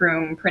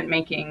darkroom,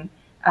 printmaking,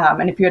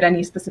 and if you had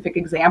any specific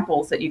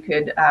examples that you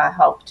could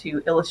help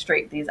to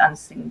illustrate these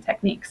unseen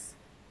techniques.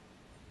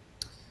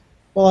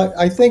 Well,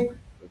 I think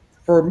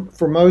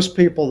for most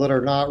people that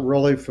are not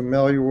really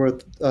familiar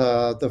with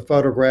the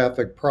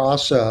photographic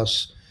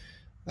process,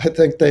 I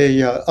think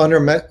they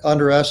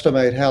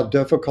underestimate how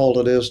difficult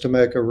it is to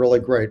make a really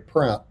great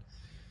print.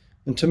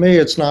 And to me,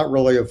 it's not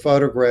really a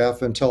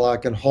photograph until I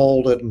can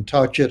hold it and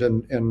touch it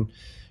and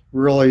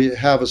really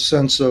have a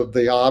sense of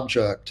the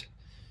object.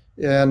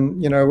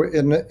 And,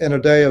 in a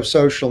day of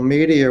social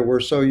media,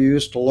 we're so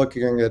used to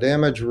looking at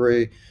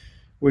imagery,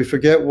 we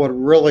forget what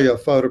really a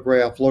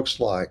photograph looks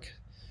like.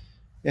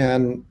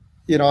 And,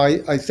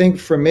 I think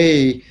for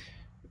me,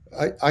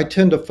 I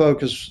tend to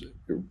focus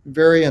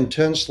very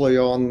intensely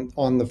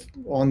on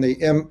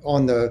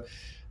the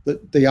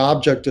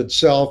object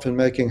itself and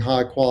making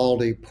high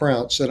quality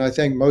prints. And I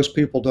think most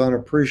people don't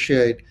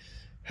appreciate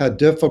how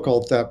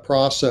difficult that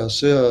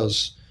process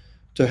is,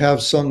 to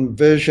have some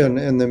vision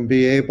and then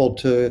be able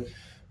to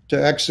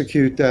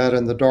execute that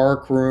in the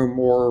dark room,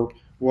 or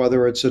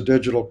whether it's a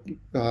digital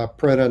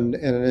print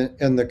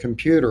in the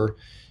computer.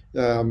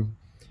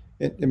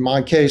 In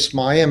my case,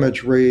 my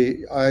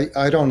imagery,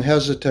 I don't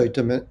hesitate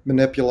to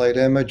manipulate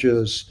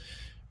images.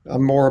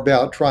 I'm more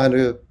about trying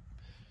to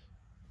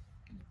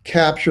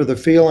capture the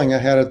feeling I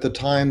had at the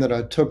time that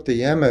I took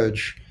the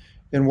image,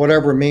 and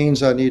whatever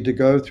means I need to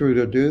go through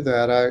to do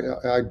that,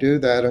 I do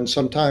that. And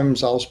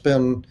sometimes I'll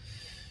spend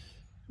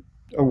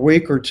a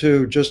week or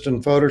two just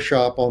in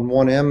Photoshop on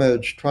one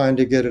image trying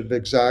to get it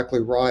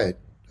exactly right.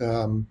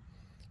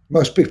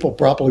 Most people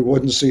probably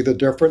wouldn't see the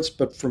difference,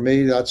 but for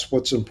me, that's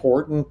what's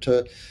important,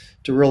 to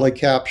really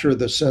capture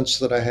the sense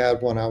that I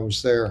had when I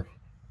was there.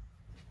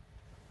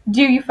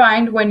 Do you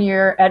find when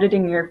you're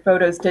editing your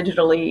photos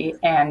digitally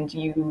and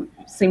you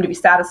seem to be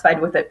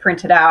satisfied with it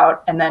printed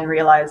out and then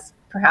realize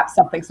perhaps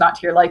something's not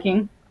to your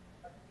liking?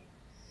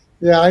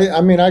 Yeah,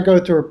 I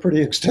go through a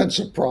pretty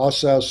extensive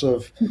process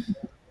of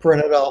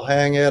print it, I'll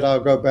hang it, I'll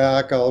go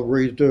back, I'll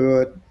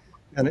redo it.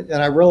 And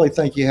I really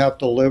think you have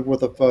to live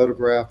with a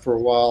photograph for a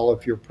while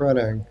if you're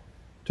printing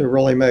to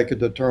really make a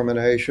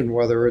determination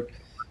whether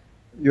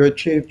you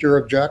achieved your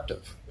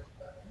objective.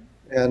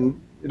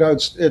 And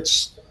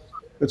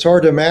it's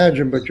hard to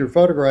imagine, but your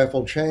photograph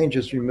will change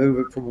as you move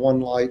it from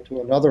one light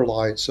to another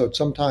light. So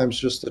sometimes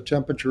just the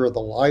temperature of the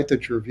light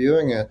that you're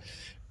viewing it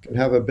can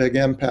have a big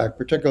impact,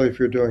 particularly if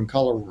you're doing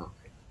color work.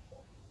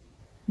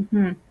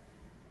 Mm-hmm.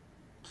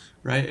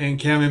 Right. And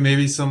Cam, and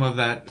maybe some of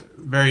that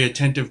very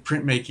attentive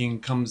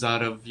printmaking comes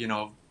out of,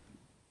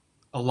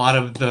 a lot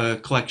of the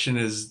collection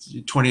is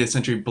 20th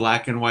century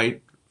black and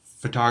white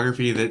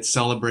photography that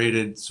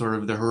celebrated sort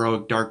of the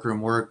heroic darkroom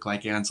work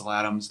like Ansel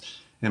Adams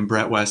and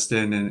Brett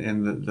Weston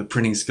and the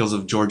printing skills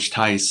of George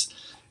Tice.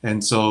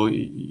 And so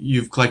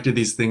you've collected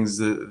these things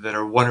that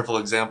are wonderful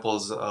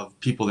examples of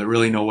people that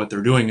really know what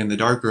they're doing in the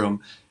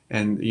darkroom.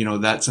 and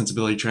that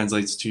sensibility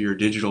translates to your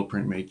digital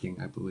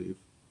printmaking, I believe.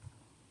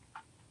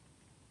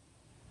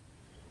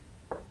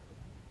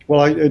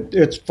 Well,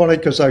 it's funny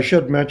because I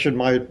should mention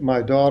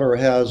my daughter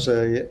has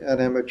an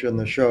image in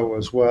the show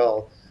as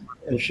well,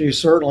 and she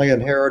certainly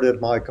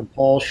inherited my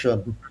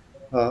compulsion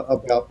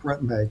about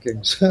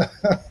printmaking.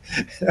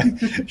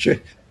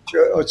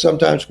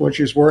 Sometimes when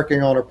she's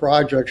working on a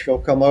project, she'll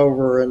come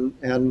over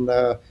and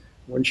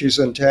when she's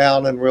in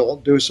town, and we'll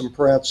do some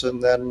prints,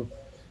 and then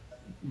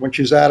when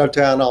she's out of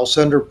town, I'll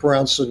send her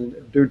prints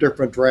and do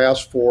different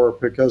drafts for her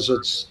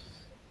because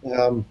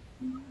um,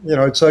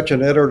 it's such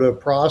an iterative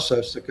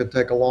process. It could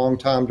take a long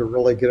time to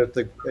really get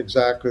it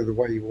exactly the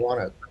way you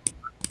want it.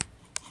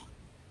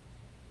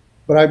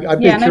 But I'd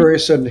be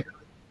curious in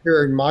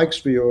hearing Mike's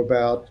view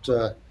about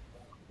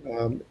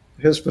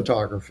his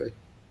photography.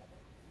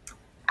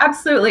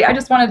 Absolutely. I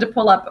just wanted to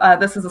pull up,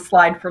 this is a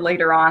slide for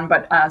later on,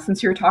 but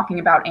since you're talking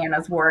about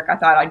Anna's work, I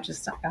thought I'd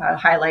just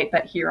highlight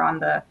that here on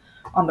the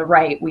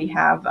right, we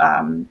have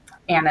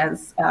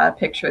Anna's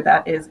picture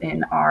that is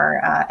in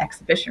our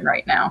exhibition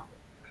right now.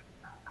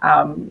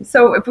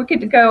 So if we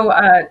could go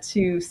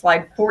to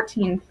slide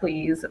 14,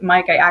 please.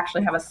 Mike, I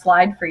actually have a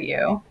slide for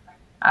you.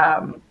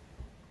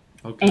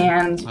 Okay.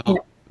 And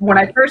when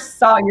I first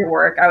saw your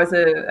work, I was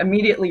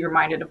immediately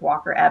reminded of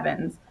Walker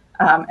Evans.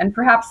 And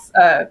perhaps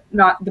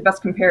not the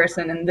best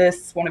comparison in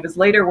this, one of his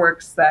later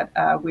works that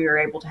we were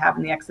able to have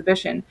in the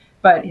exhibition,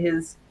 but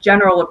his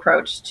general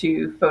approach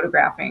to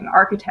photographing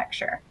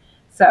architecture.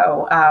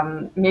 So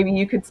maybe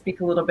you could speak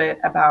a little bit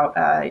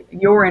about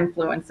your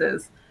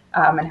influences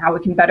and how we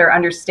can better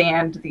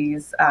understand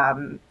these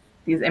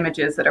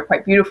images that are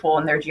quite beautiful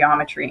in their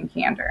geometry and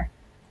candor.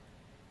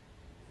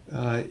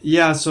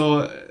 Yeah,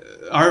 so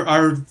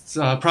our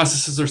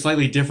processes are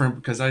slightly different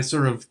because I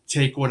sort of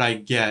take what I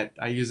get.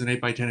 I use an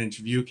 8x10"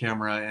 view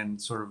camera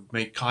and sort of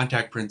make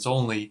contact prints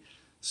only.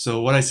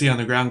 So what I see on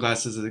the ground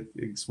glass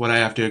is what I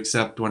have to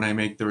accept when I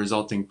make the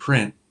resulting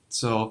print.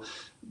 So,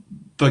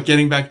 but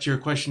getting back to your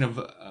question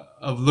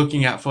of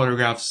looking at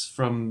photographs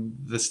from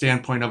the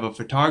standpoint of a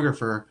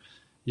photographer,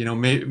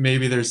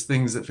 maybe there's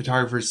things that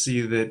photographers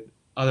see that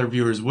other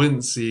viewers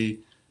wouldn't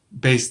see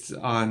based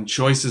on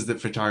choices that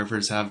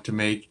photographers have to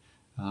make,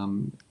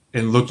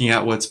 and looking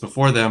at what's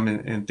before them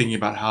and thinking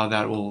about how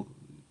that will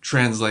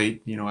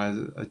translate, as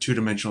a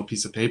two-dimensional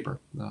piece of paper.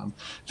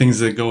 Things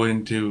that go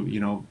into,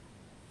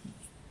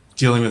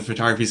 dealing with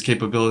photography's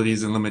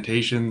capabilities and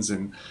limitations,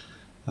 and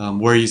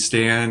where you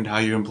stand, how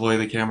you employ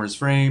the camera's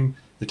frame,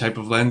 the type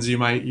of lens you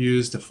might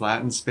use to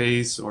flatten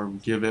space or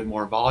give it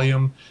more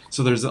volume.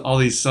 So there's all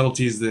these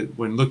subtleties that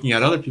when looking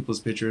at other people's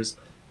pictures,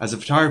 as a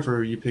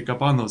photographer, you pick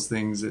up on those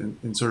things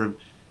and sort of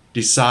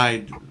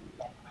decide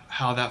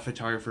how that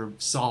photographer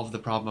solved the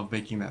problem of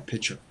making that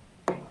picture.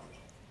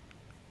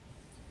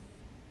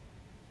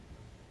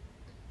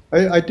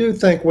 I do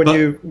think when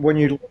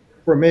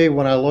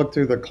I look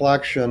through the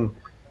collection,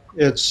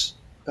 it's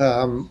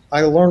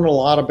I learn a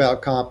lot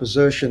about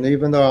composition,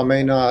 even though I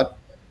may not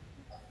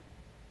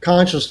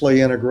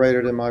consciously integrate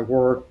it in my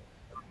work.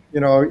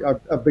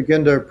 I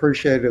begin to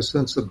appreciate a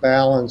sense of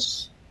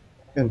balance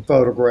in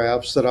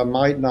photographs that I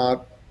might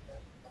not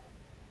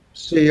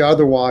see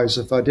otherwise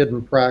if I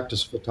didn't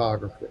practice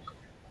photography.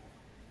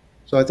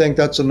 So I think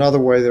that's another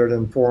way that it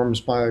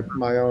informs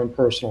my own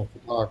personal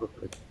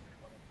photography.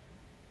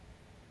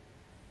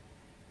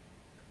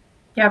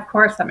 Yeah, of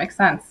course, that makes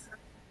sense.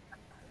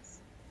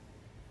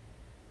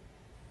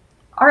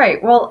 All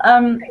right, well,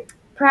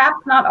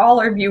 perhaps not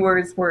all our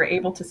viewers were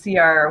able to see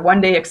our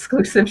one-day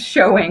exclusive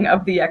showing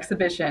of the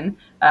exhibition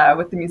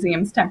with the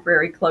museum's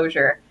temporary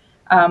closure.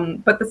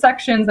 But the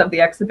sections of the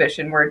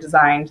exhibition were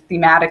designed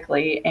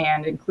thematically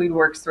and include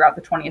works throughout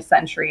the 20th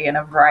century in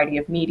a variety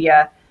of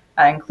media,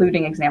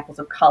 including examples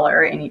of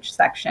color in each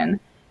section.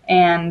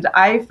 And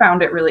I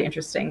found it really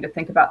interesting to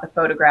think about the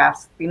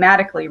photographs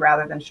thematically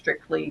rather than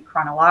strictly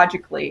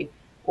chronologically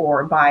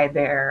or by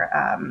their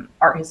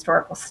art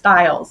historical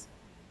styles.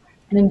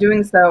 And in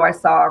doing so, I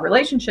saw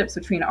relationships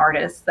between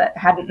artists that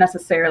hadn't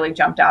necessarily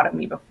jumped out at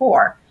me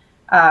before.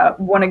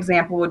 One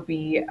example would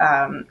be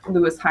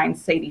Lewis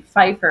Hines' Sadie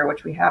Pfeiffer,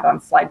 which we have on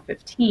slide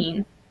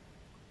 15,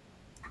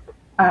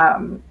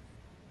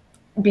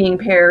 being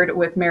paired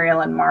with Mary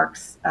Ellen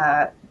Mark's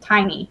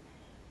Tiny.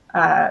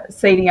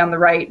 Sadie on the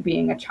right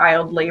being a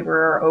child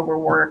laborer,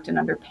 overworked and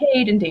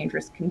underpaid in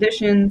dangerous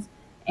conditions,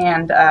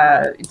 and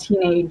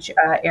teenage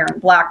Erin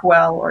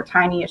Blackwell, or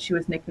Tiny as she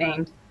was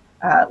nicknamed,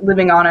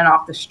 living on and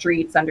off the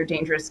streets under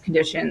dangerous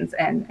conditions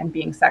and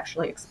being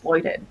sexually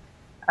exploited.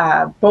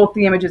 Both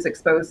the images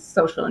expose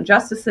social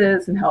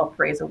injustices and help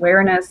raise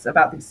awareness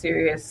about these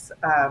serious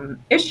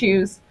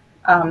issues,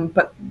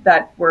 but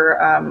that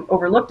were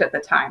overlooked at the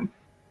time.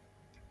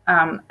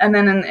 And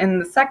then in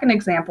the second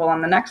example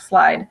on the next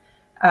slide,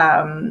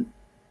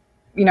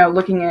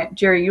 looking at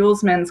Jerry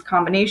Uelsman's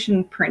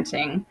combination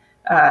printing,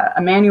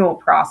 a manual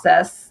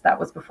process that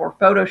was before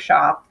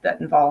Photoshop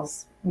that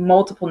involves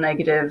multiple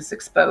negatives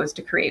exposed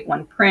to create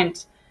one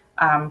print,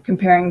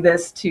 comparing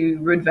this to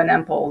Ruud van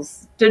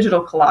Empel's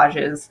digital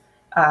collages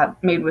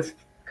made with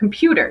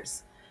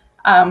computers.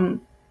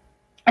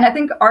 And I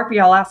think,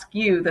 Arpy, I'll ask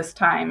you this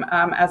time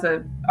as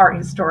an art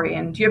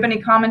historian. Do you have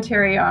any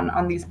commentary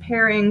on these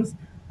pairings?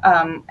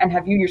 And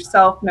have you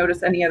yourself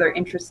noticed any other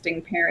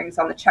interesting pairings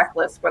on the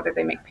checklist, whether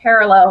they make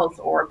parallels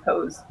or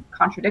pose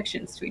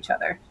contradictions to each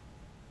other?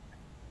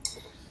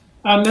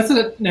 That's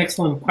an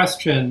excellent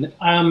question.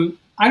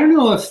 I don't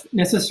know if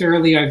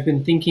necessarily I've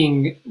been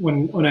thinking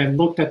when I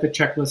looked at the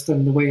checklist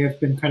and the way I've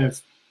been kind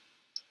of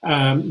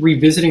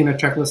revisiting the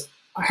checklist,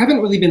 I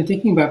haven't really been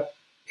thinking about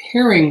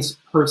pairings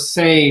per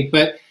se,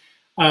 but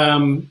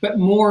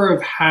more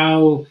of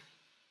how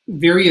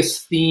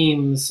various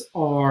themes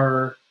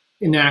are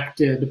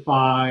enacted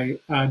by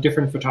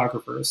different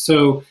photographers.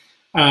 So,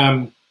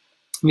 I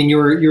mean,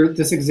 your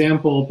this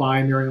example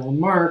by Muriel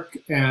Mark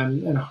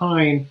and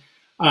Hein,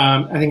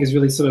 I think is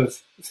really sort of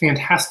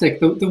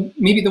fantastic.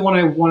 Maybe the one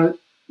I want to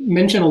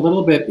mention a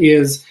little bit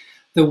is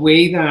the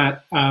way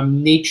that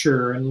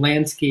nature and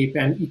landscape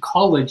and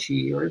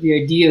ecology, or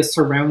the ideas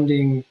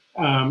surrounding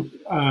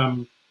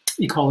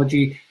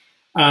ecology,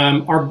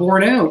 are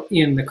borne out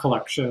in the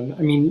collection.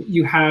 I mean,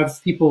 you have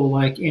people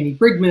like Annie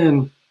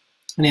Brigman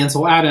and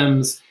Ansel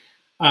Adams,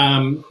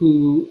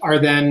 who are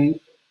then,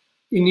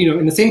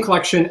 in the same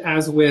collection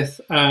as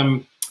with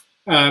the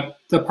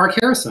Park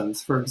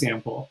Harrisons, for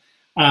example.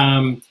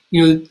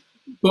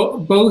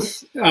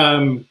 Both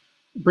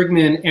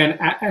Brigman and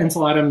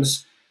Ansel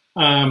Adams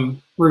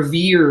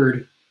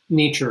revered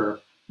nature,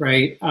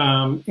 right?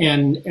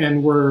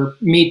 And were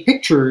made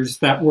pictures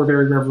that were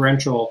very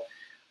reverential.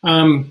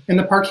 And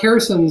the Park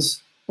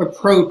Harrisons'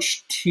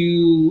 approach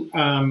to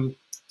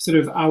sort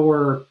of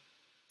our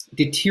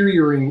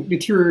deteriorating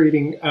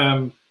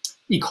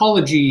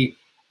ecology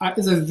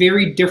is a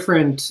very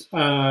different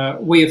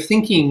way of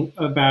thinking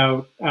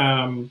about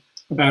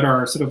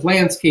our sort of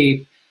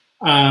landscape.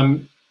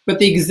 But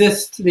they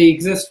exist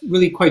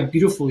really quite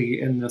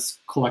beautifully in this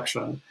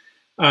collection.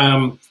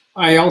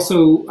 I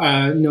also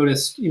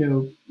noticed,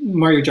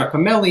 Mario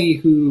Giacomelli,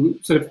 who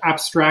sort of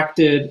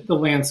abstracted the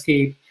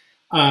landscape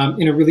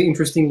in a really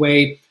interesting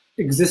way,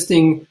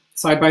 existing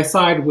side by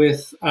side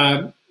with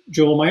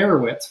Joel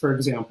Meyerowitz, for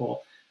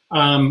example.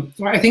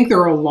 So I think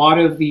there are a lot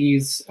of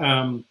these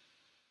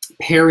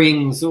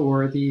pairings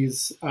or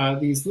these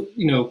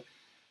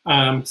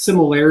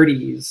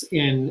similarities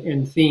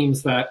in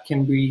themes that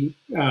can be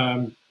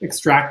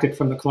extracted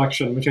from the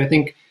collection, which I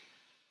think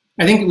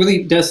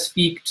really does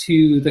speak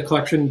to the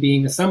collection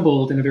being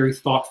assembled in a very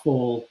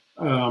thoughtful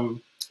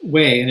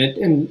way.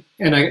 And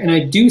I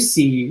do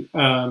see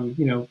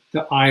the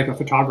eye of a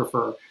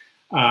photographer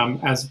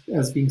as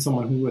being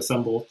someone who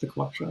assembled the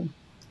collection.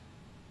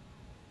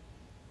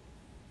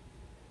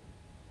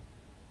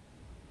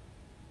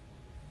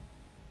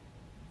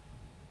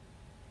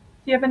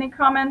 Do you have any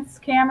comments,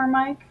 Cam or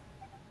Mike?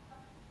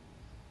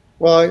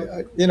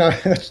 Well,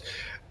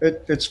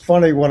 it's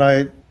funny when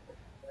I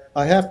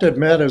have to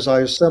admit, as I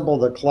assemble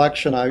the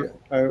collection,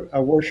 I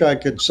wish I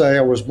could say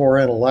I was more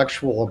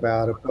intellectual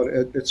about it, but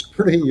it's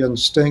pretty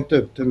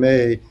instinctive to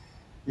me.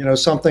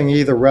 Something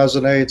either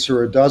resonates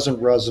or it doesn't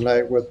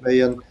resonate with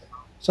me, and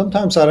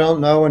sometimes I don't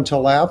know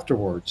until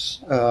afterwards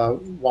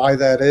why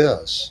that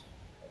is.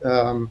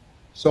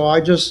 So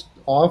I just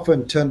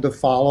often tend to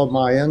follow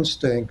my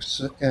instincts,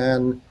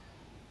 and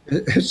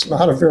it's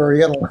not a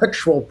very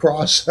intellectual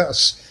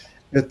process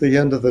at the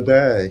end of the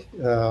day.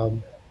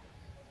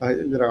 I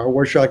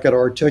wish I could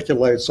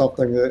articulate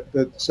something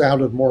that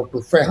sounded more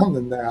profound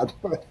than that,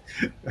 but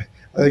I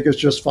think it's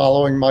just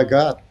following my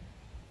gut.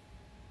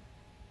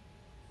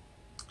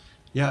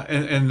 Yeah,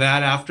 and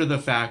that after the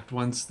fact,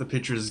 once the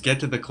pictures get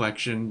to the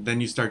collection, then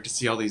you start to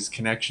see all these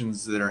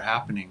connections that are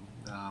happening.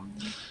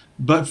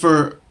 But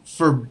for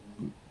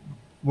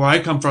where I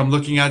come from,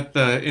 looking at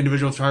the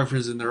individual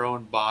photographers in their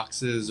own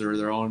boxes or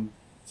their own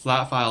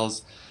flat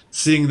files,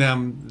 seeing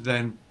them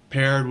then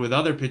paired with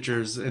other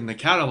pictures in the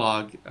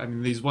catalog, I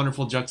mean, these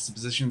wonderful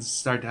juxtapositions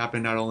start to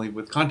happen not only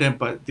with content,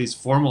 but these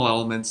formal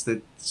elements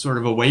that sort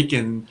of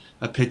awaken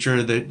a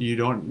picture that you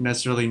don't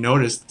necessarily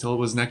notice until it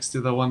was next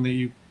to the one that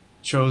you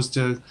chose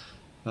to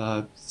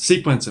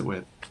sequence it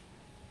with.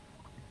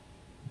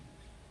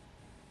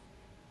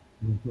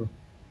 Mm-hmm.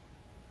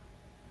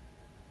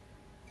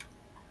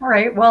 All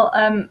right. Well,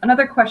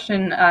 another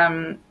question.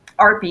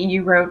 Arpy,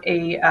 you wrote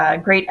a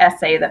great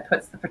essay that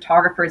puts the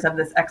photographers of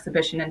this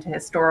exhibition into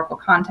historical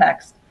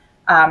context.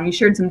 You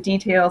shared some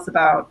details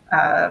about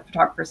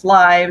photographers'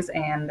 lives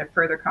and their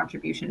further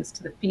contributions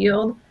to the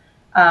field.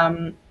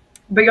 But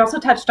you also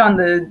touched on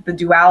the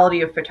duality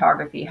of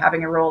photography,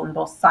 having a role in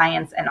both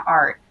science and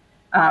art.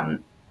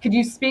 Could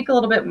you speak a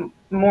little bit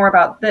more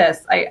about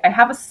this? I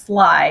have a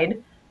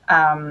slide,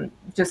 something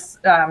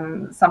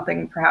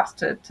perhaps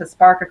to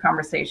spark a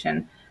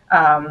conversation,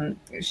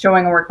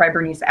 showing a work by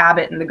Bernice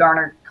Abbott in the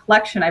Garner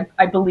Collection,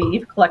 I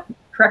believe,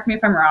 correct me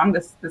if I'm wrong,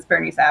 this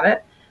Bernice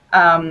Abbott,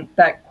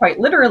 that quite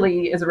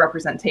literally is a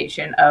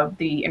representation of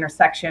the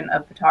intersection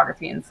of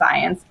photography and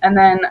science. And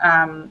then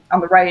on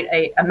the right,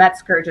 a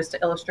Metzger, just to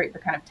illustrate the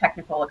kind of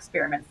technical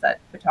experiments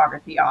that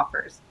photography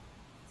offers.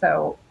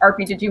 So,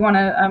 Arpy, did you want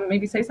to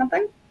maybe say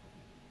something?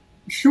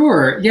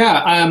 Sure.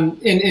 Yeah.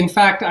 In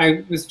fact,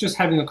 I was just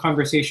having a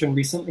conversation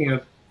recently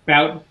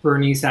about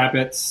Bernice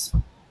Abbott's,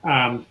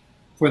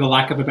 for the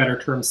lack of a better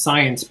term,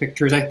 science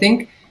pictures. I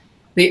think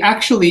they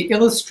actually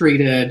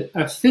illustrated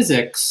a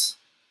physics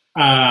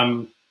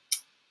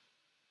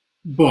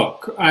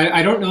book.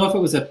 I don't know if it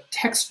was a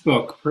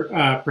textbook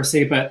per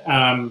se, but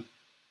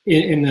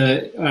in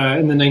the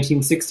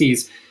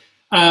 1960s,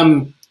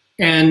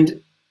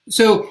 and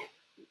so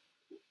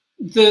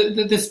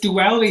this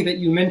duality that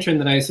you mentioned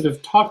that I sort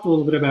of talked a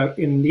little bit about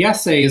in the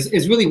essay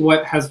is really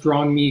what has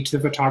drawn me to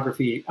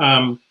photography,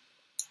 and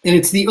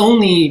it's the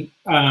only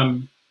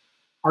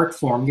art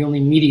form, the only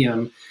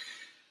medium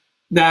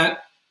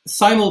that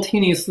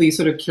simultaneously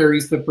sort of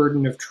carries the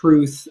burden of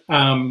truth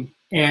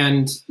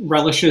and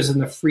relishes in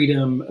the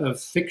freedom of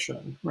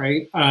fiction,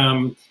 right?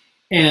 And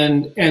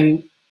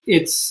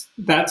it's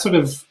that sort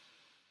of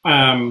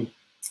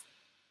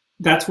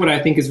that's what I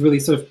think is really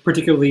sort of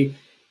particularly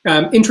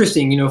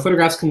interesting.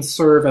 Photographs can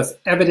serve as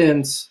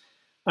evidence,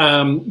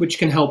 which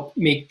can help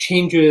make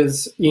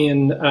changes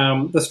in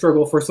the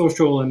struggle for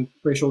social and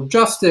racial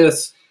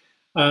justice.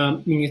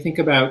 When you think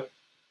about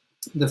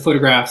the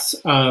photographs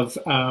of,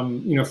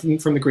 from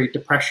the Great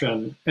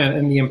Depression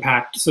and the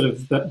impact sort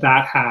of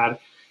that had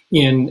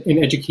in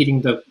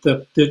educating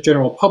the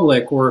general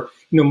public, or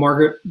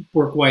Margaret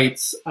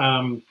Bourke-White's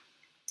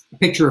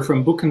picture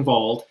from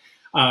Buchenwald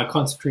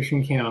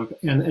concentration camp,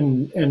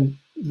 and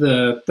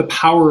the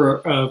power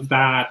of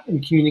that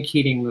in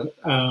communicating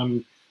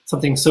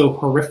something so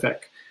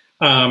horrific,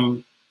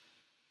 and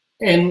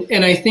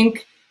I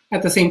think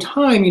at the same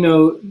time,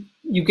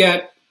 you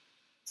get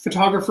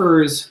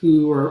photographers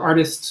or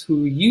artists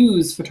who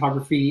use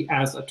photography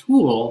as a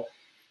tool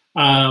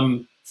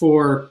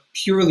for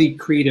purely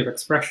creative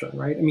expression,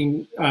 right? I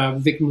mean,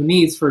 Vic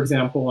Muniz, for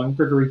example, and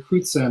Gregory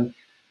Crutzen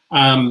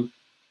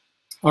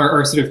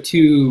are sort of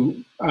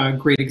two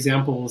great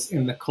examples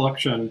in the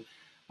collection.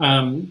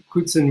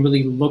 Crutzen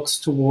really looks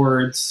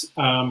towards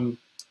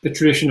the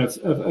tradition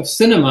of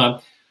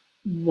cinema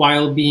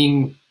while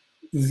being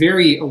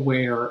very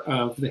aware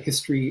of the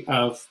history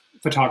of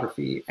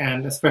photography,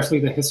 and especially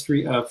the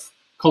history of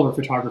color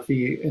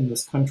photography in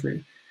this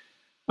country.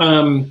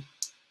 And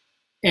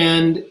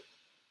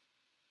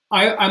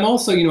I'm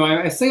also,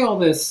 I say all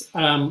this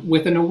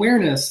with an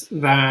awareness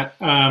that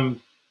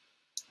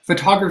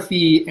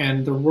photography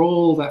and the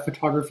role that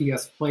photography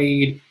has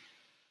played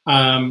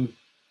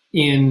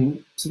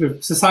in sort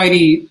of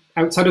society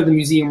outside of the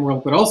museum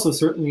world, but also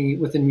certainly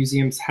within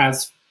museums,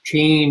 has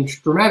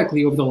changed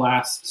dramatically over the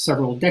last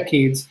several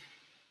decades,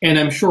 and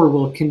I'm sure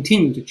will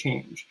continue to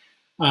change.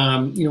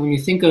 When you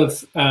think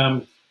of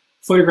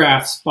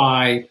photographs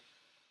by,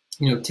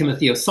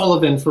 Timothy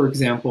O'Sullivan, for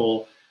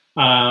example,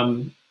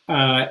 and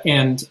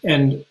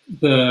the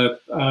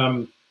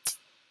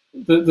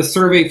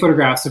survey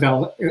photographs of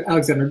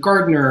Alexander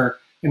Gardner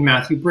and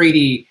Matthew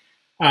Brady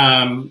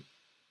from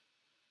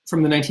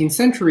the 19th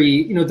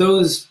century,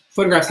 those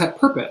photographs had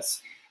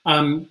purpose,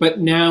 but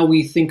now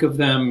we think of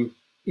them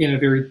in a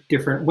very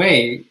different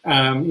way.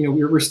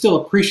 We're still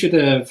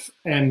appreciative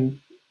and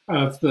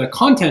of the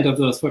content of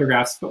those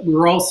photographs, but we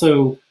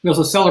also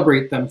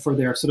celebrate them for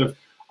their sort of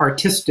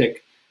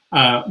artistic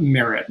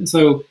merit. And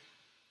so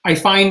I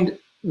find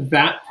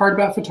that part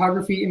about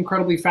photography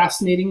incredibly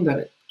fascinating, that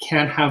it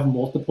can have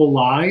multiple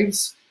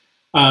lives,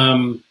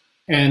 and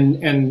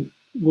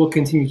will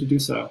continue to do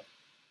so.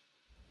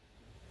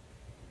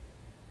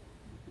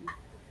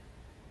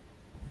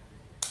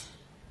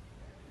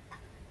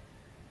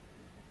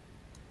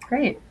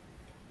 Great.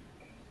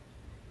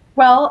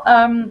 Well,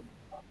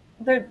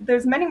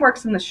 there's many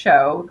works in the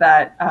show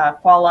that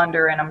fall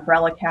under an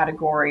umbrella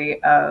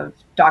category of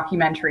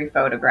documentary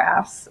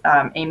photographs,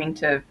 aiming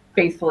to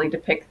faithfully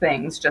depict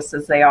things just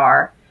as they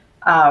are.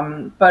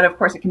 But of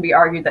course, it can be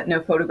argued that no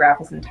photograph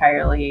is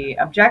entirely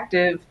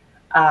objective,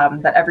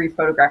 that every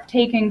photograph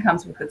taken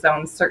comes with its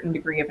own certain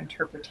degree of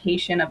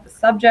interpretation of the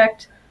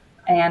subject,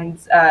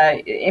 and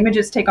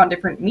images take on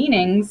different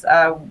meanings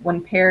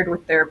when paired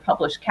with their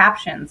published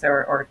captions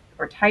or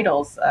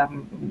titles,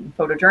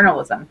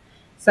 photojournalism.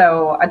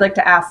 So I'd like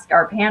to ask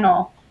our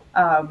panel,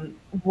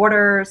 what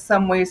are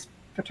some ways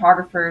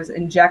photographers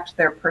inject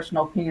their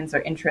personal opinions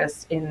or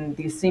interests in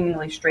these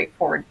seemingly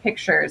straightforward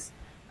pictures?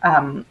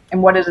 And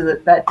what is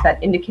it that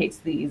indicates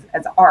these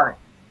as art?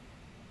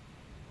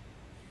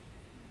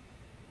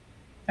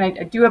 And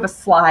I do have a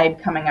slide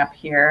coming up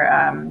here,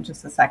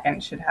 just a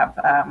second, should have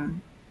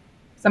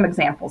some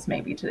examples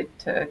maybe to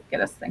get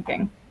us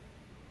thinking.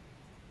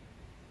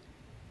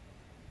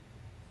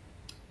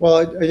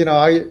 Well,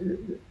 I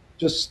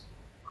just,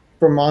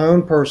 from my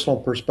own personal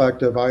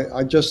perspective,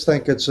 I just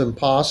think it's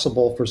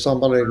impossible for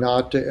somebody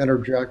not to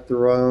interject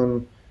their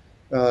own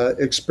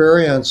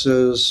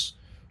experiences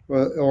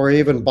or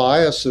even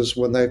biases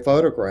when they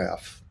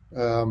photograph.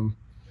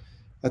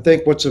 I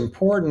think what's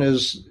important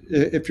is,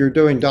 if you're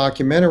doing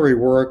documentary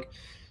work,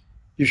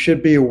 you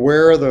should be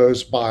aware of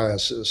those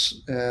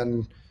biases.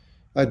 And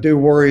I do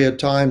worry at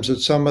times that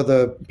some of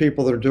the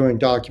people that are doing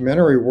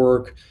documentary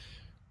work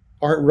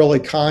aren't really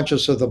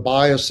conscious of the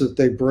bias that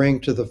they bring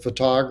to the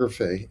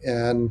photography.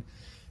 And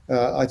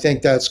I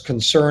think that's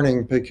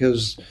concerning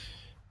because,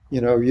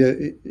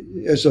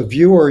 as a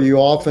viewer, you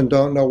often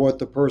don't know what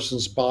the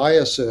person's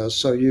bias is.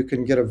 So you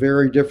can get a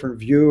very different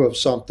view of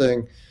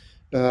something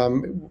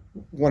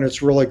when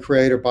it's really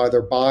created by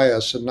their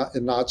bias and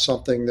not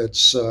something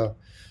that's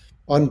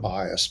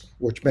unbiased,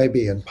 which may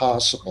be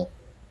impossible.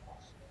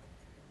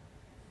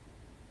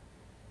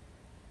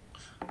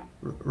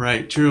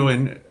 Right, true.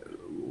 And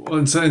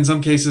in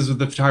some cases with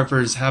the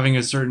photographers having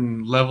a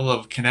certain level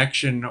of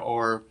connection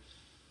or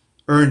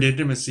earned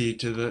intimacy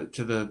to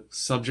the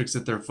subjects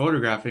that they're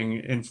photographing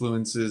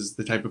influences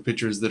the type of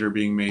pictures that are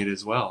being made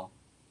as well.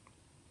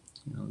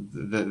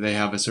 That they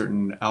have a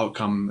certain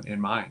outcome in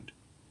mind.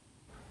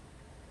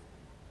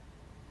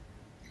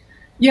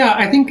 Yeah,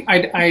 I think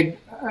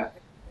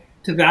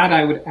to that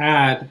I would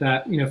add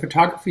that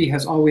photography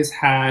has always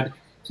had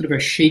sort of a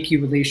shaky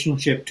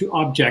relationship to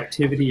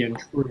objectivity and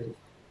truth.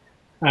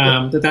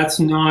 That's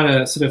not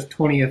a sort of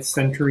 20th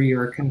century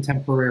or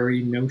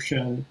contemporary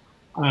notion.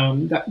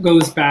 That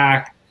goes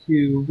back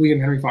to William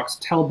Henry Fox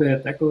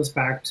Talbot, that goes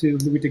back to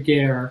Louis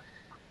Daguerre.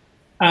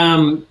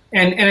 And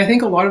I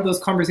think a lot of those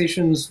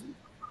conversations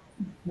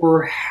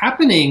were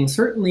happening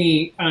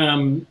certainly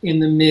in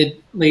the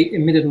mid and late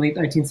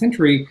 19th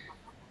century.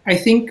 I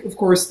think, of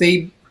course,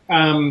 they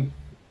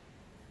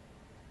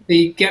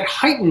get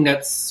heightened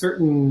at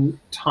certain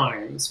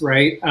times,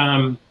 right?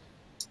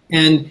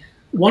 And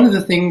one of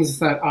the things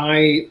that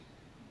I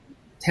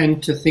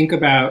tend to think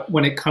about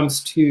when it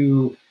comes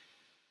to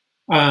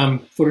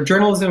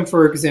photojournalism,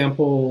 for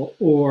example,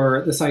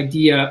 or this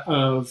idea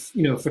of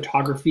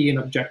photography and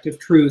objective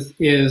truth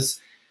is,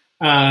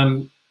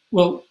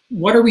 well,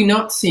 what are we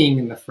not seeing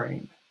in the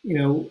frame?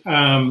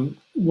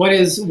 What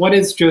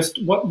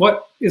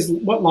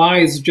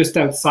lies just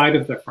outside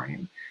of the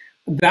frame?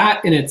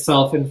 That in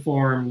itself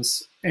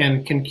informs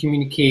and can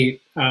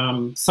communicate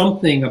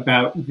something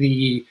about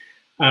the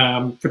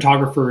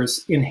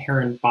photographer's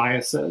inherent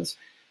biases.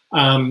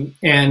 And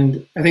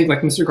I think,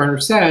 like Mr. Garner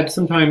said,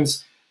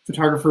 sometimes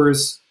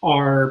photographers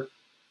are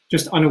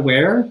just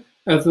unaware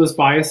of those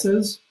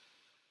biases,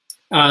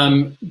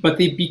 but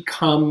they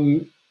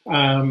become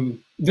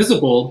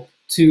visible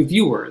to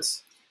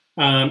viewers.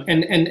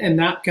 And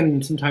that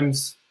can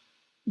sometimes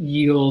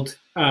yield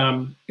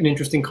an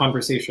interesting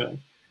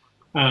conversation.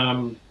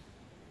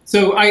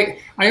 So I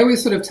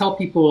always sort of tell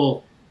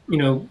people,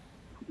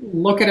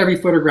 look at every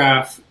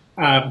photograph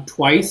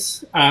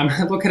twice.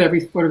 Look at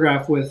every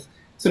photograph with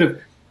sort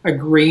of a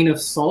grain of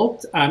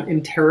salt.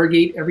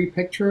 Interrogate every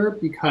picture,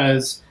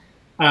 because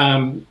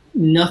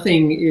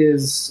nothing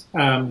is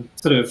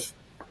sort of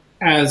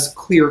as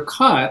clear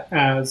cut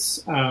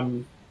as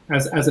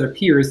it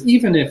appears,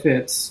 even if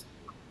it's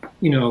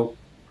a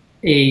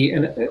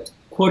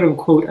quote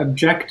unquote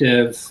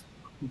objective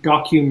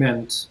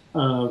document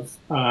of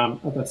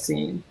a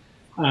scene.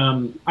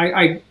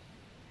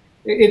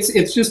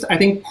 It's just, I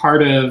think,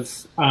 part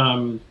of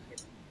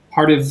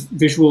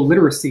visual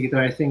literacy that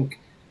I think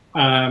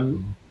a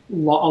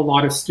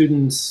lot of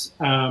students,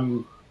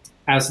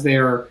 as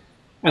they're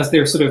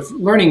sort of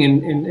learning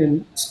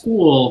in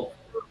school,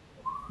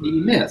 maybe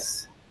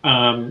miss,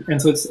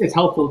 and so it's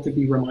helpful to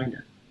be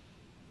reminded.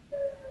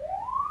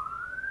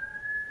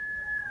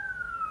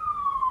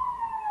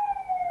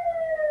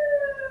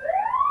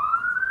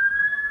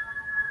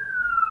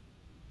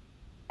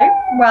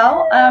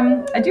 Well,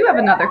 I do have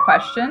another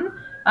question.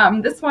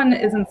 This one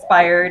is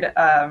inspired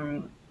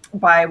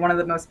by one of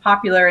the most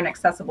popular and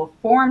accessible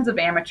forms of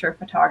amateur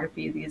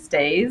photography these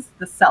days,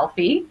 the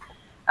selfie.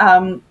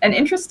 And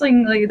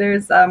interestingly,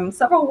 there's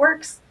several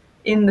works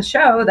in the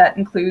show that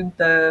include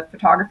the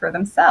photographer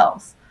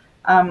themselves.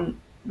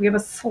 We have a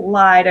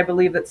slide, I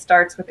believe, that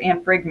starts with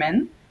Anne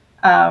Brigman.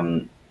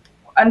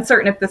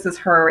 Uncertain if this is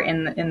her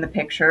in the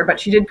picture, but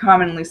she did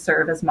commonly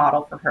serve as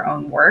model for her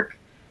own work.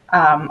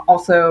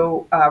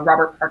 Also,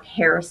 Robert Park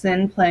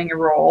Harrison playing a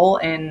role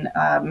in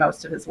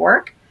most of his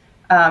work.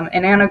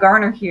 And Anna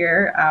Garner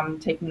here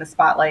taking the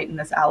spotlight in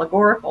this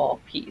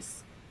allegorical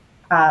piece.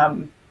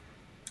 In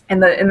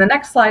the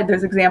next slide,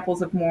 there's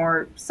examples of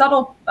more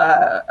subtle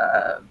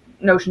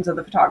notions of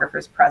the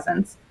photographer's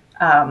presence.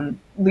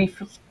 Lee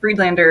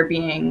Friedlander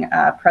being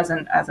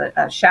present as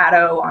a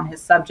shadow on his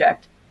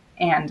subject,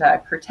 and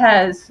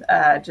Cortez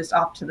just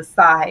off to the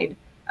side,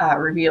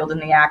 revealed in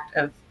the act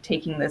of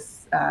taking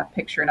this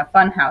picture in a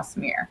funhouse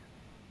mirror.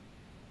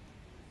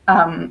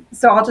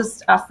 So I'll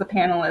just ask the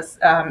panelists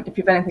if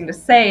you have anything to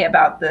say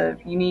about the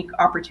unique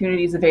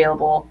opportunities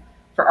available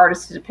for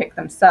artists to depict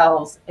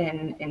themselves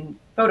in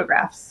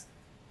photographs.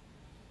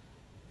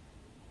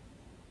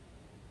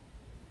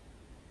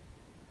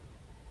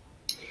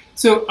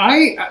 So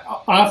I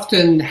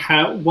often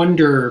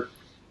wonder,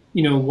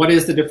 what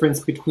is the difference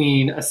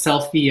between a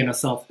selfie and a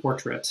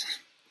self-portrait?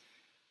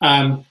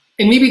 And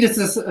maybe this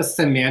is a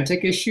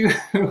semantic issue,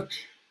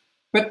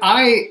 but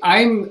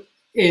I'm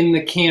in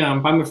the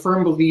camp. I'm a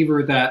firm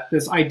believer that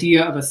this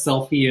idea of a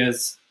selfie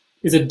is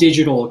a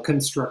digital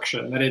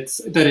construction, that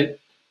it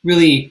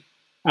really,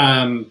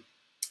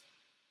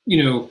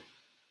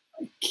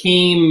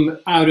 came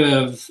out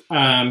of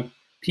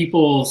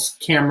people's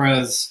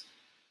cameras,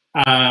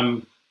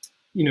 going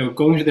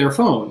to their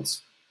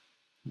phones.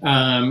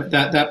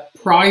 That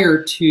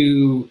prior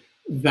to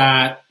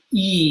that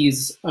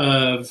ease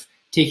of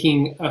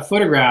taking a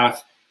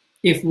photograph,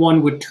 if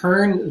one would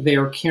turn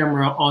their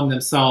camera on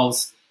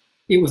themselves,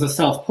 it was a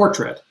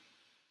self-portrait,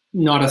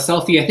 not a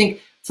selfie. I think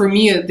for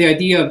me, the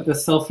idea of the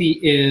selfie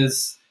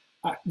is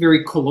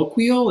very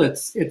colloquial.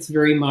 It's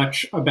very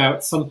much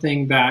about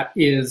something that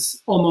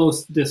is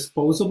almost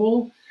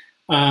disposable.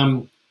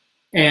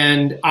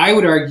 And I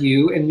would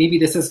argue, and maybe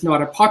this is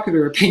not a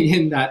popular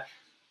opinion, that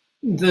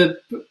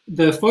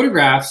the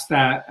photographs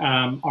that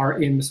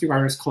are in Mr.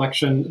 Garner's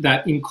collection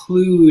that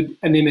include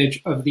an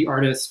image of the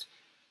artist,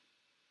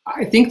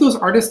 I think those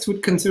artists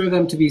would consider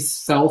them to be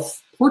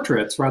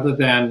self-portraits rather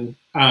than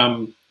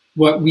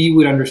what we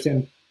would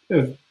understand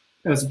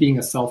as being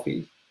a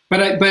selfie.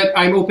 But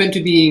I'm open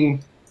to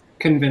being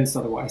convinced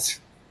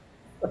otherwise.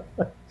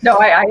 No,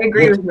 I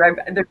agree with you.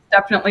 There's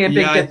definitely a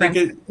big difference. I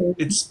think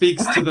it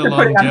speaks to the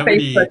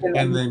longevity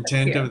and the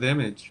intent of the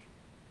image.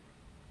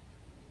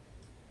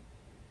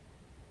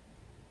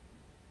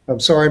 I'm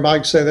sorry,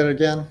 Mike, say that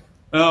again.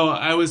 Oh,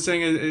 I was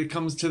saying it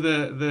comes to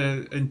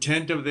the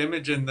intent of the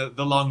image and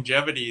the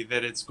longevity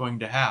that it's going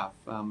to have,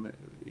 and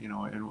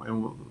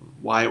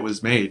why it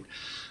was made.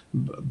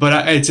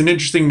 But it's an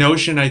interesting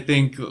notion, I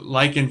think,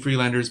 like in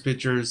Freelander's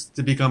pictures,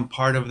 to become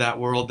part of that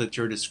world that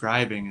you're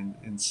describing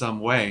in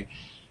some way.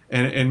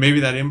 And maybe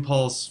that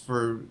impulse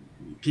for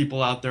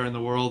people out there in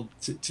the world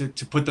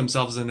to put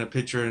themselves in a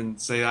picture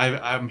and say,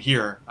 I'm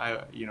here,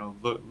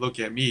 look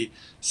at me.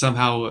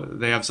 Somehow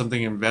they have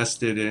something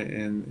invested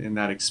in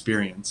that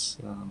experience.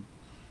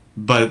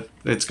 But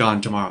it's gone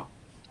tomorrow.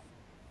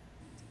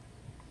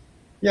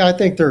 Yeah, I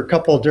think there are a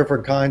couple of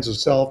different kinds of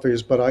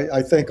selfies, but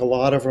I think a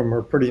lot of them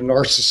are pretty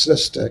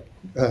narcissistic.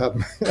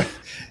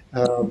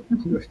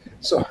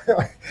 So,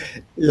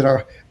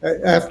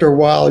 after a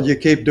while, you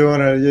keep doing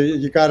it,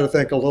 you got to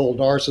think a little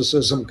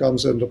narcissism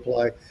comes into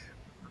play.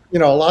 A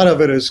lot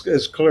of it is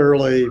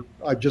clearly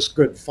just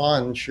good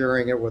fun,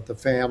 sharing it with the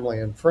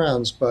family and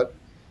friends, but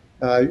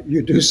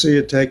you do see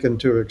it taken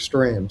to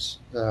extremes.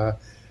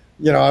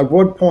 I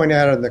would point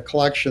out in the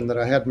collection that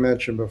I had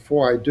mentioned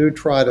before, I do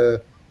try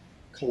to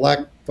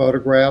collect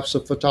photographs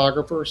of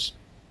photographers.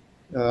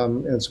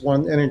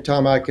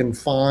 Anytime I can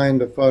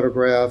find a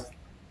photograph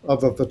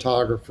of a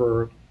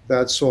photographer,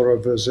 that sort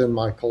of is in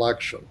my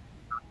collection.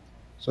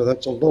 So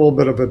that's a little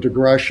bit of a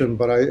digression,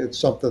 but it's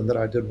something that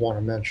I did want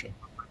to mention.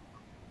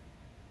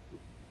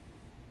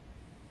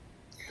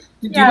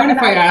 Do you mind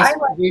if I ask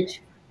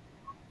which?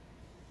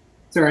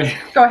 Sorry.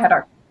 Go ahead,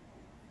 Art.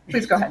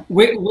 Please go ahead.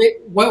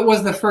 What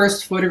was the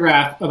first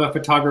photograph of a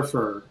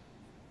photographer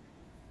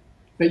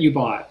that you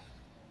bought?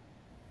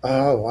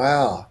 Oh,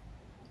 wow.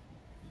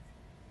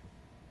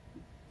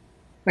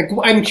 Like,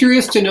 I'm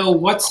curious to know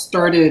what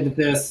started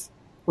this,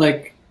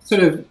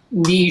 sort of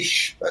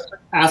niche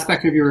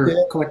aspect of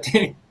your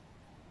collecting.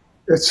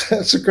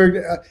 It's a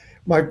good.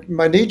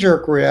 My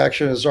knee-jerk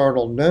reaction is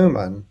Arnold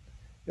Newman,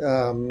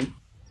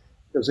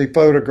 because he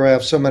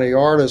photographed so many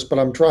artists. But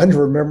I'm trying to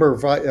remember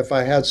if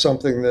I had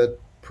something that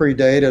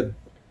predated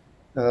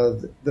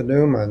the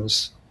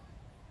Newmans.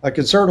 I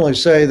can certainly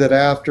say that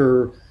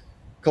after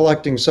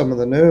collecting some of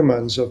the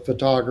Newmans of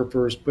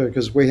photographers,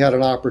 because we had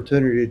an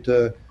opportunity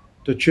to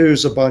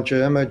choose a bunch of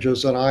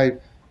images, and I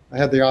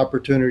had the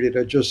opportunity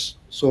to just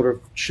sort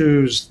of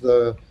choose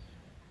the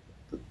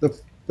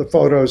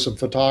photos of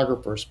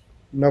photographers.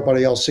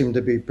 Nobody else seemed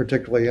to be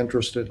particularly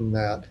interested in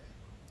that.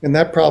 And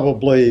that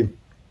probably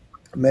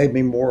made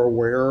me more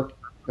aware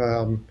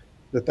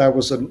that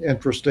was an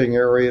interesting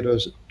area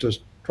to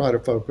try to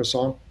focus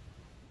on.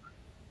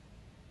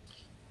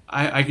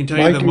 I can tell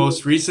you the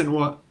most recent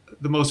one.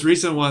 The most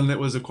recent one that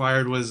was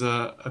acquired was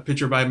a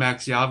picture by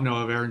Max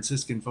Yavno of Aaron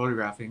Siskin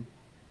photographing.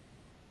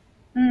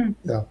 Mm.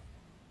 Yeah.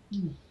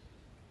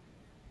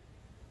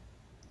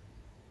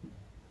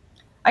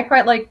 I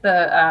quite like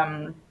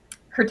the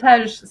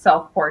Cortege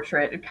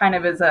self-portrait. It kind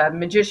of is a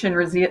magician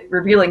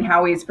revealing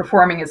how he's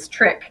performing his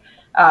trick.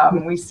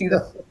 We see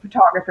the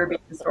photographer being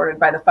distorted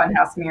by the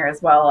funhouse mirror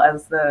as well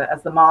as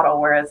the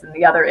model, whereas in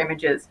the other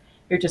images,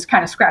 you're just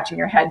kind of scratching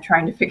your head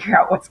trying to figure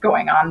out what's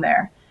going on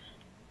there.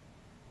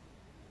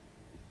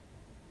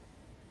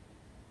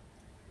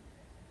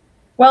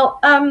 Well,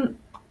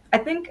 I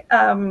think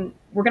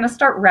we're going to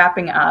start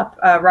wrapping up.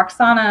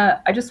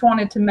 Roxana, I just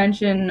wanted to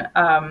mention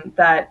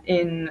that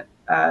in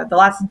the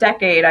last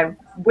decade, I've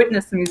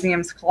witnessed the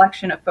museum's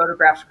collection of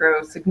photographs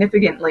grow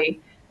significantly,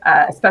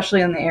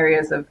 especially in the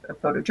areas of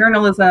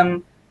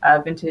photojournalism,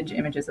 vintage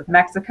images of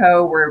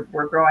Mexico.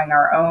 We're growing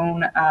our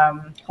own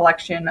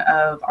collection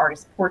of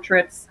artist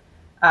portraits.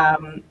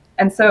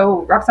 And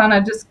so,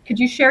 Roxana, could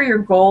you share your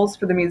goals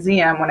for the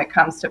museum when it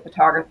comes to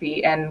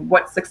photography and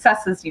what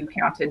successes you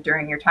counted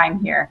during your time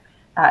here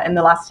in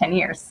the last 10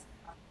 years?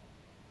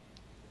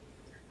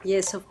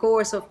 Yes, of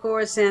course.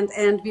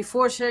 And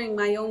before sharing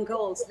my own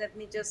goals, let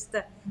me just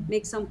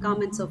make some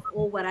comments of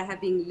all what I have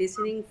been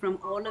listening from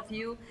all of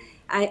you.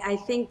 I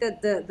think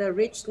that the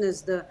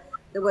richness, the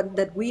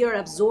that we are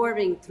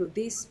absorbing through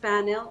this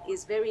panel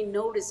is very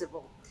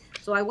noticeable.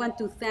 So I want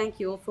to thank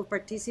you all for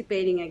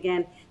participating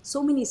again.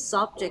 So many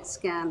subjects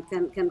can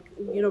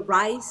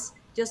rise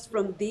just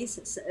from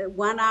this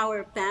 1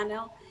 hour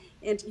panel.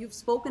 And you've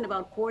spoken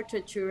about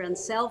portraiture and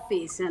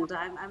selfies, and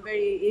I'm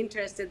very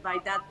interested by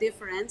that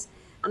difference.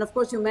 And of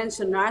course, you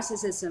mentioned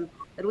narcissism,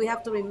 that we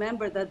have to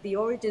remember that the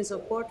origins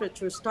of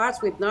portraiture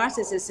starts with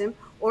narcissism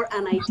or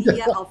an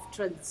idea of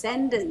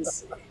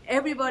transcendence.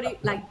 Everybody,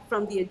 like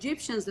from the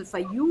Egyptians, the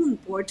Fayum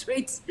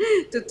portraits,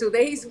 to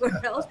today's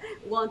world,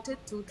 wanted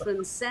to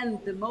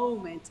transcend the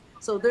moment.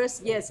 So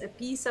there's, yes, a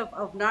piece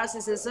of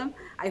narcissism.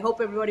 I hope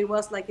everybody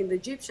was like in the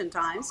Egyptian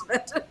times,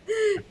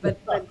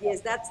 but yes,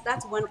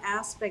 that's one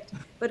aspect.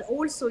 But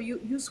also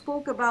you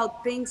spoke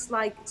about things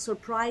like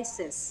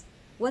surprises.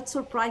 What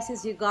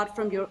surprises you got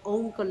from your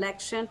own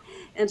collection?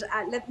 And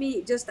let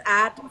me just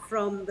add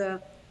from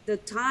the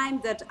time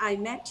that I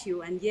met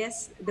you, and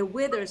yes, the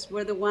Withers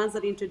were the ones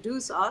that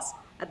introduced us,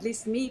 at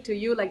least me to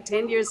you, like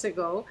 10 years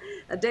ago,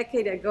 a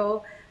decade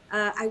ago.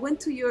 I went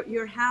to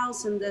your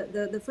house, and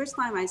the first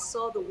time I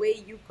saw the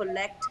way you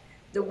collect,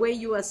 the way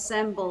you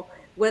assemble,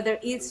 whether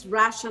it's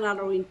rational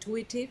or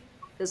intuitive,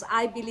 because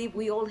I believe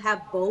we all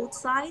have both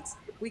sides.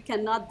 We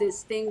cannot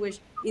distinguish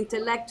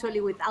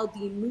intellectually without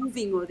the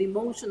moving or the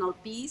emotional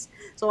piece.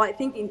 So I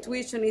think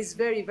intuition is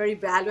very, very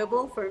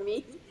valuable for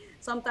me.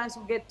 Sometimes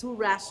we get too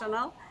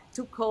rational,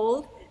 too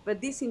cold, but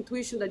this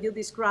intuition that you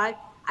describe,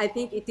 I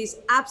think it is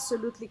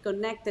absolutely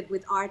connected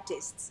with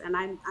artists, and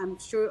I'm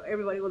sure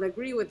everybody will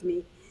agree with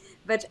me.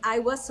 But I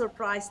was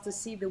surprised to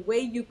see the way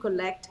you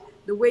collect,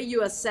 the way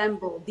you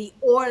assemble, the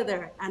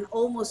order, and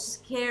almost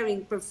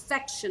scaring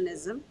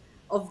perfectionism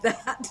of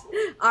that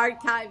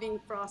archiving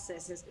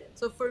processes.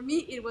 So for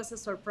me, it was a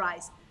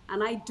surprise.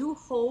 And I do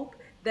hope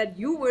that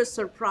you were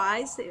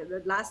surprised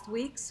the last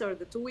weeks or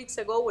the 2 weeks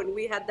ago when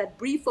we had that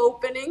brief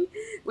opening,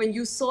 when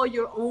you saw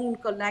your own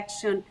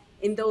collection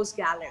in those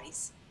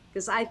galleries.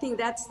 Because I think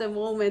that's the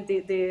moment,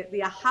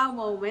 the aha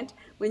moment,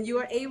 when you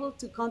are able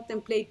to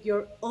contemplate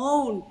your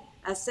own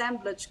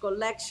assemblage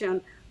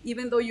collection,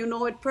 even though you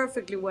know it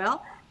perfectly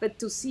well, but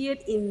to see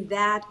it in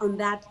that, on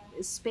that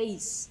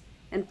space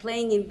and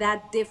playing in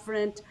that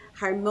different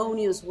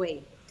harmonious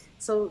way.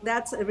 So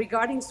that's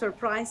regarding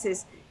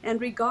surprises.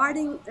 And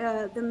regarding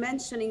the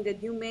mentioning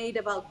that you made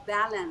about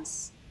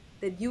balance,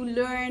 that you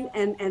learn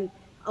and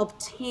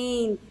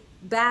obtain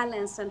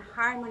balance and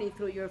harmony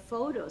through your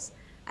photos,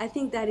 I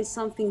think that is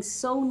something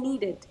so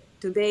needed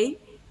today,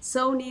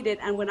 so needed.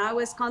 And when I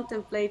was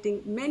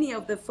contemplating many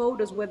of the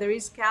photos, whether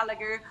it's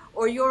Gallagher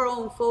or your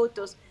own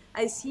photos,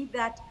 I see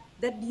that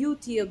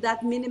beauty of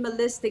that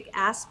minimalistic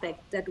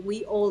aspect that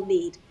we all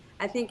need.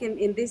 I think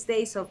in these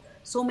days of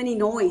so many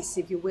noise,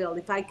 if you will,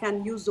 if I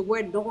can use the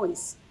word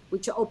noise,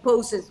 which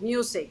opposes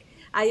music,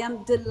 I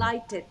am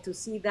delighted to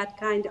see that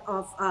kind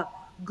of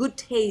good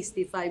taste,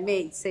 if I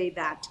may say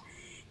that.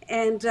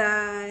 And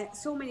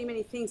so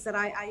many things that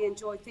I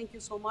enjoy. Thank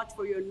you so much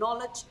for your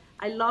knowledge.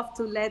 I love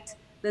to let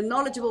the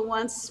knowledgeable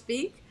ones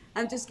speak.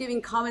 I'm just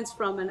giving comments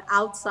from an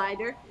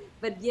outsider.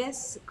 But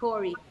yes,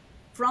 Cory,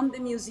 from the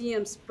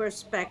museum's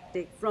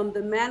perspective, from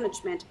the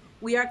management,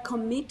 we are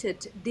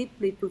committed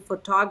deeply to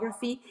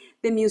photography.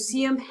 The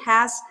museum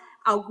has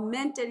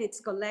augmented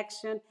its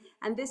collection,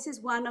 and this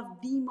is one of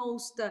the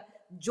most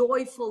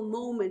joyful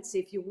moments,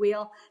 if you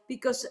will,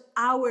 because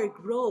our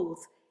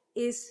growth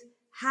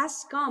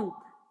has come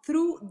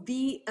through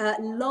the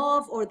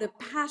love or the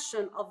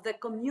passion of the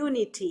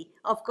community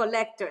of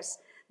collectors.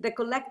 The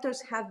collectors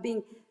have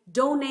been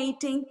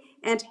donating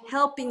and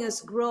helping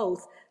us grow.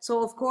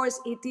 So of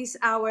course it is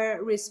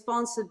our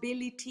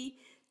responsibility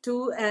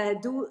to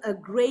do a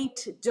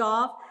great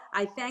job.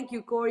 I thank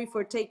you, Cory,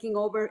 for taking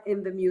over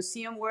in the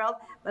museum world,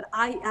 but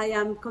I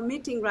am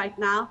committing right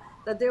now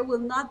that there will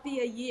not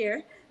be a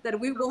year that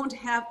we won't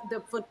have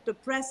the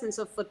presence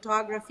of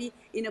photography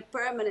in a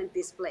permanent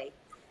display.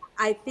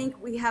 I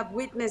think we have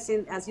witnessed,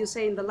 as you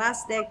say, in the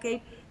last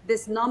decade,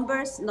 these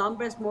numbers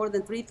more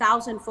than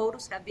 3,000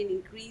 photos have been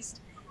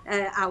increased,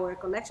 our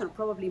collection,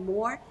 probably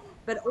more,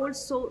 but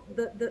also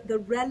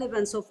the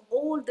relevance of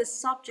all the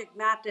subject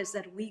matters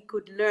that we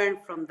could learn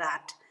from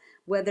that,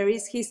 whether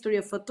it's history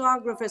of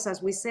photographers,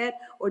 as we said,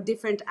 or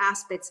different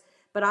aspects.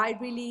 But I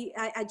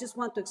just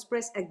want to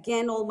express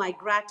again all my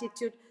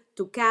gratitude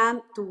to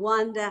Cam, to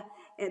Wanda,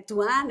 and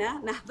to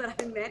Anna, now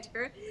that I met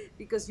her,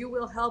 because you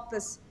will help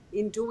us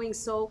in doing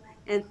so.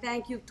 And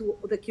thank you to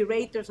the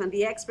curators and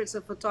the experts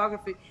of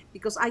photography,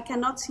 because I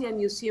cannot see a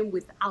museum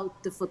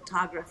without the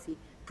photography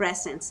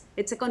presence.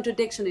 It's a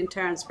contradiction in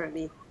terms for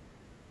me.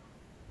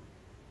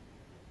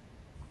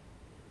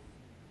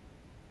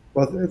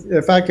 Well,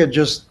 if I could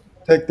just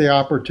take the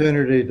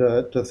opportunity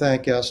to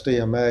thank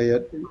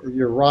SDMA,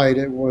 you're right.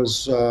 It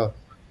was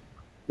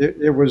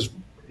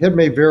hit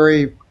me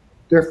very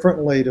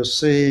differently to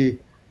see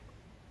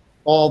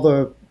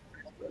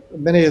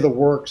many of the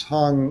works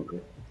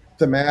hung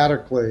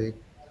thematically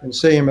and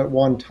see them at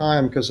one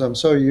time, because I'm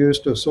so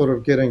used to sort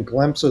of getting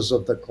glimpses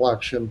of the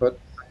collection. But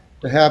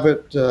to have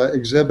it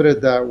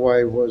exhibited that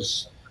way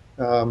was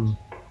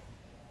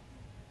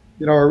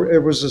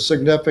it was a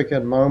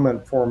significant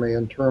moment for me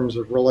in terms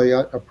of really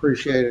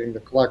appreciating the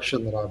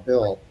collection that I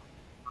built.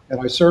 And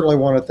I certainly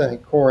want to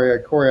thank Cory.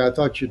 Cory, I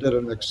thought you did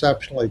an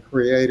exceptionally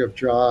creative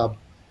job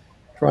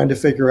trying to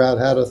figure out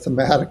how to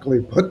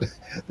thematically put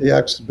the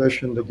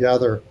exhibition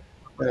together,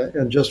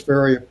 and just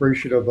very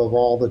appreciative of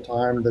all the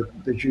time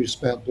that you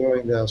spent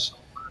doing this.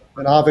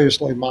 And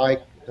obviously,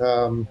 Mike,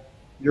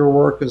 your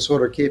work in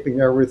sort of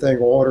keeping everything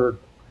ordered,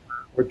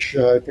 which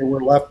if it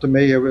were left to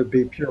me, it would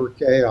be pure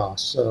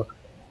chaos. So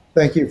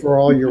thank you for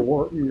all your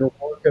work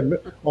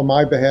on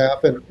my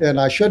behalf. And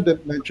I should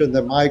have mentioned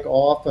that Mike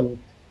often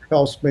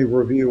helps me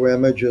review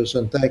images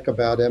and think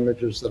about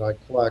images that I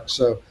collect.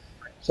 So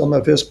some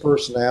of his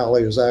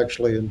personality is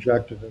actually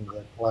injected into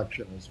the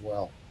collection as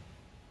well.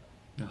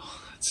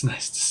 Oh, that's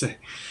nice to say.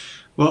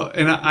 Well,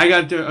 and I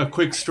got a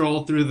quick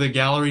stroll through the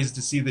galleries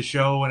to see the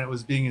show when it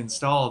was being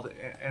installed,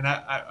 and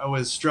I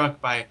was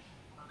struck by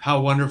how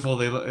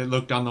wonderful it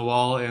looked on the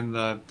wall,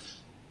 and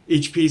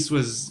each piece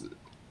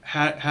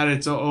had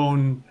its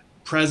own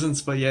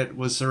presence, but yet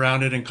was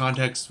surrounded in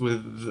context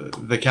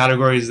with the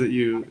categories that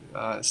you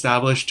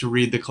established to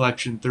read the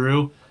collection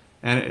through.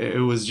 And it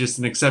was just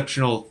an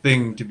exceptional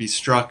thing to be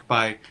struck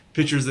by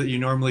pictures that you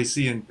normally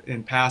see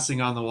in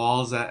passing on the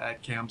walls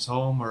at Cam's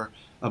home or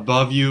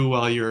above you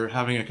while you're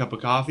having a cup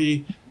of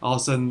coffee. All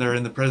of a sudden they're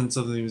in the presence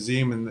of the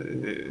museum,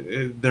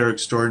 and they're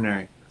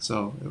extraordinary.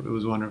 So it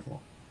was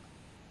wonderful.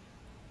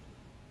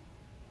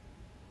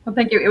 Well,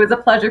 thank you. It was a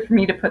pleasure for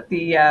me to put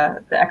the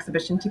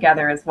exhibition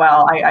together as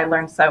well. I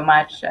learned so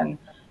much and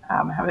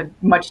have a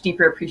much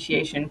deeper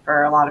appreciation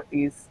for a lot of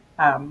these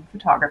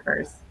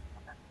photographers.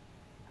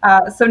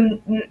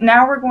 So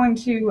now we're going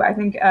to, I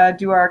think,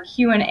 do our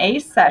Q&A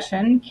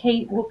session.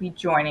 Kate will be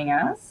joining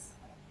us.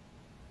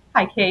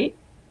 Hi, Kate.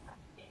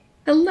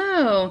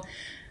 Hello.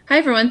 Hi,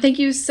 everyone. Thank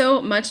you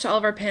so much to all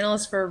of our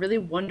panelists for a really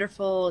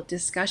wonderful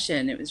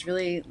discussion. It was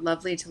really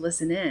lovely to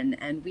listen in,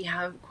 and we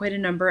have quite a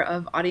number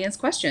of audience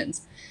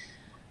questions.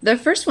 The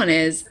first one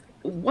is,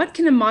 what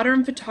can a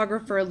modern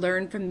photographer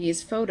learn from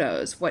these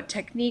photos? What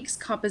techniques,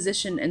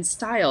 composition, and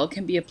style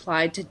can be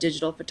applied to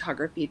digital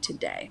photography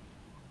today?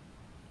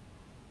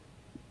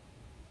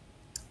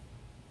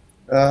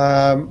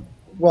 Well,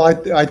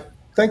 I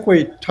think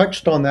we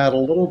touched on that a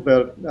little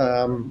bit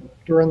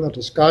during the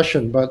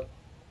discussion, but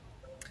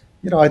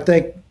I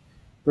think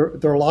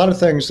there are a lot of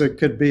things that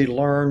could be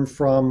learned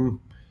from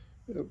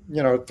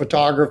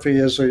photography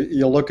as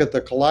you look at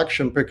the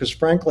collection, because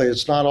frankly,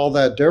 it's not all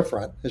that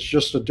different. It's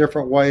just a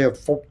different way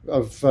of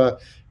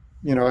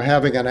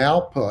having an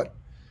output.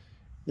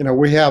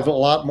 We have a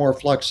lot more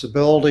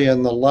flexibility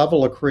in the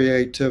level of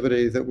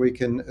creativity that we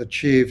can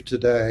achieve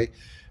today.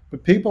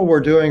 But people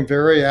were doing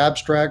very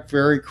abstract,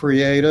 very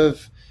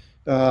creative,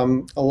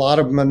 a lot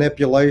of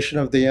manipulation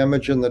of the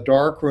image in the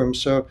darkroom.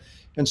 So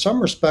in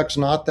some respects,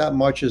 not that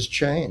much has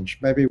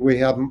changed. Maybe we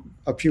have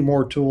a few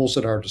more tools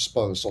at our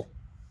disposal.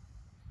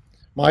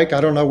 Mike, I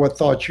don't know what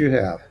thoughts you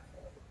have.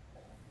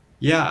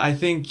 Yeah, I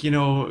think,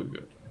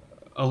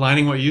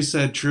 aligning what you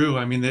said, true.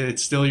 I mean,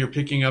 it's still, you're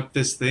picking up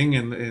this thing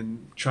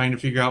and trying to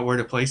figure out where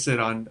to place it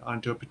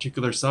onto a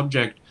particular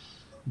subject.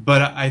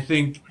 But I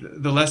think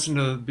the lesson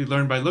to be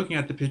learned by looking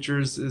at the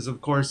pictures is,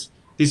 of course,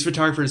 these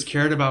photographers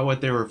cared about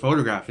what they were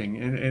photographing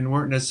and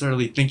weren't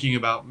necessarily thinking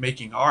about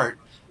making art.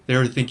 They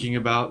were thinking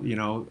about,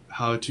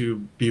 how to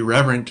be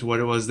reverent to what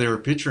it was they were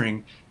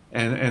picturing.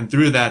 And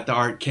through that, the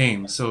art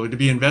came. So to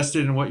be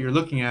invested in what you're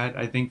looking at,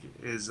 I think,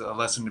 is a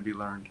lesson to be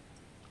learned.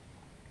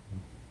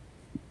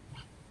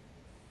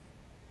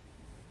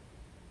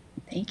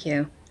 Thank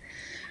you.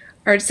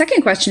 Our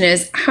second question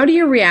is, how do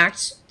you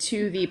react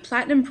to the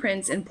platinum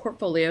prints and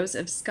portfolios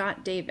of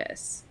Scott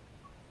Davis?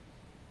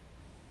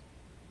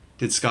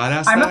 Did Scott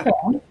ask I'm that? A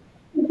fan.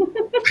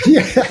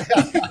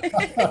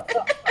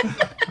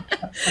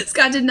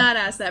 Scott did not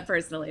ask that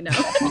personally, no.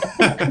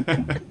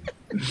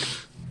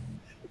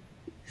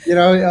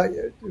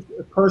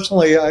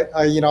 Personally,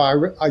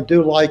 I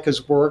do like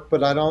his work,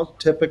 but I don't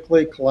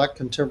typically collect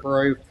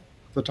contemporary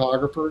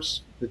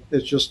photographers.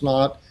 It's just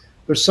not.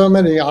 There's so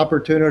many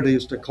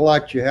opportunities to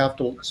collect. You have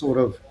to sort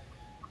of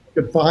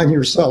confine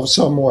yourself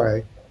some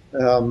way.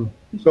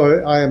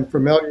 So I am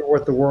familiar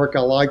with the work. I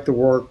like the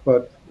work,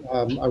 but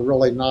I'm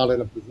really not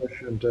in a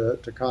position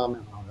to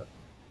comment on it.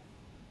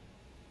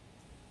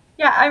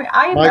 Yeah,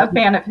 I'm a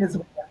fan of his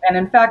work. And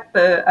in fact,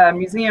 the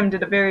museum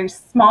did a very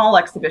small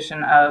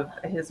exhibition of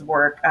his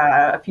work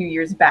a few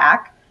years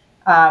back.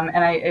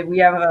 And we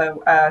have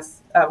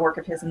a work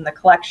of his in the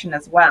collection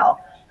as well.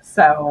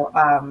 So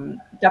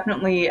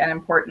definitely an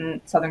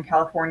important Southern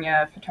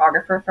California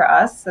photographer for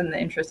us, and the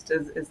interest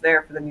is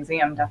there for the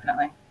museum,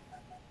 definitely.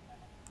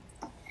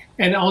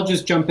 And I'll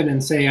just jump in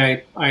and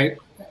say I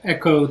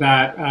echo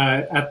that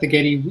at the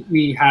Getty,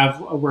 we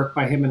have a work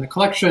by him in the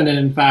collection. And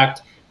in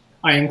fact,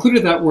 I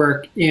included that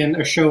work in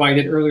a show I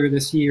did earlier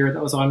this year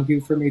that was on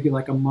view for maybe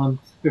like a month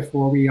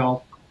before we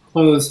all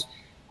closed,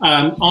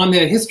 on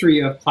the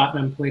history of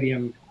platinum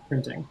palladium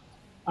printing.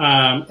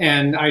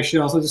 And I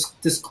should also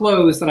just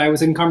disclose that I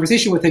was in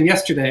conversation with him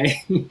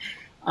yesterday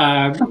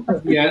yeah,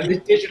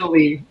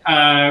 digitally,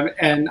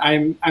 and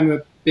I'm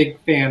a big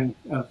fan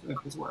of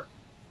his work.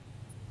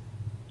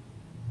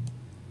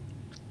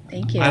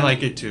 Thank you. I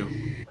like it too.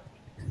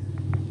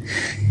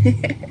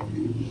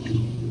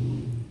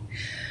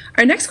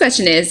 Our next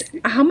question is,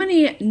 how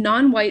many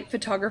non-white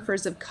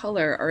photographers of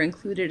color are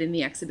included in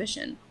the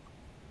exhibition?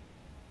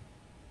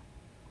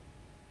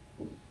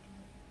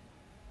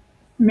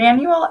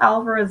 Manuel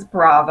Alvarez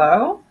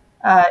Bravo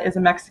is a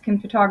Mexican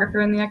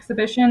photographer in the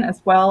exhibition,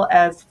 as well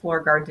as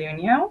Flor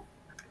Garduño.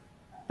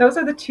 Those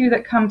are the two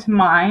that come to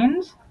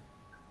mind.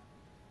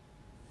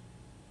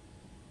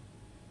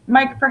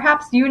 Mike,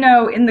 perhaps you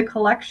know in the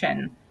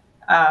collection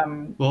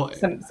Well,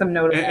 some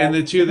notable. and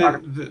the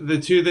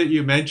two that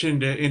you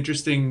mentioned,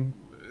 interesting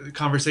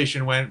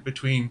conversation went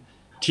between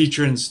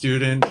teacher and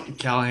student,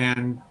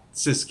 Callahan,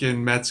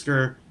 Siskin,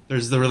 Metzger.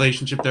 There's the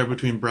relationship there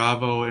between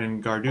Bravo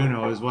and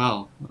Garduño as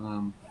well.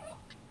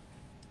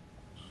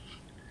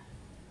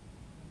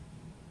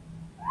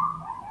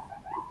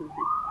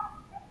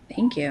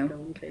 Thank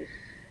you.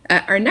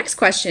 Our next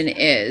question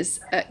is,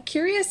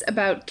 curious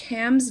about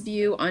Cam's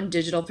view on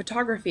digital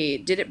photography.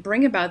 Did it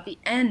bring about the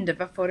end of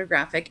a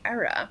photographic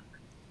era?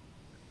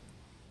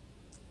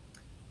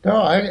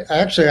 No,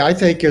 I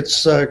think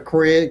it's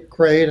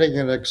creating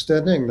and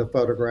extending the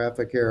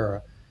photographic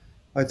era.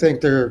 I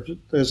think there,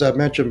 as I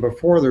mentioned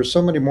before, there's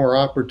so many more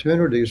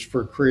opportunities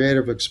for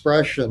creative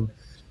expression,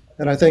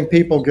 and I think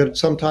people get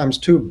sometimes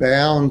too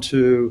bound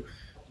to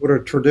what a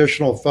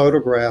traditional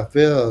photograph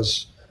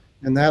is,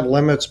 and that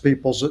limits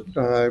people's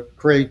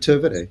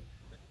creativity.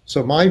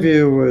 So my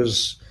view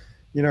is,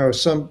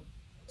 some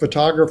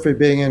photography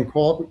being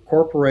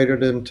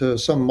incorporated into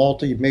some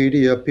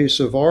multimedia piece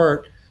of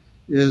art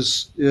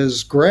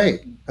is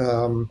great.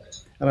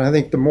 And I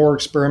think the more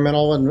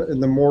experimental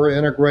and the more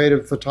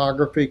integrated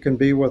photography can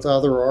be with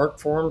other art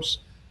forms,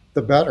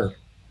 the better.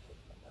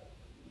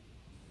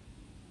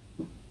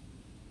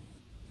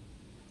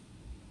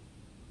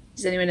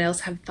 Does anyone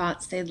else have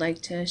thoughts they'd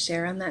like to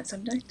share on that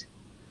subject?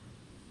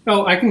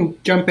 Oh, I can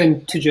jump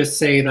in to just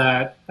say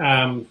that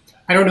I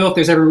don't know if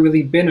there's ever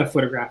really been a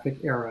photographic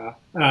era.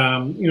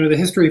 The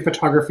history of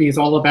photography is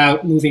all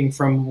about moving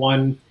from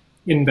one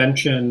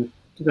invention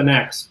to the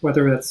next,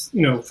 whether that's,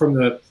 from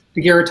the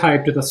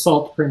daguerreotype to the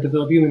salt print to the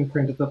albumin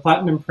print to the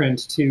platinum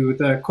print to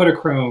the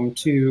Kodachrome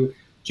to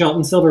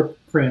gelatin silver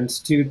print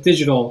to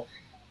digital.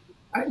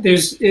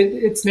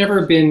 It's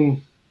never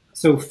been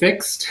so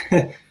fixed.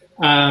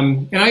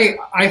 And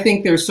I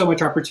think there's so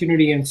much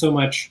opportunity and so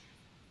much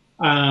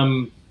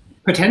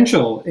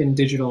potential in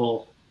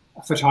digital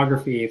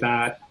photography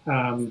that,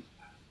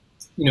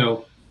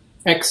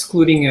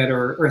 excluding it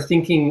or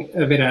thinking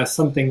of it as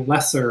something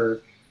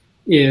lesser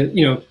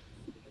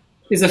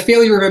is a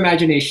failure of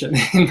imagination,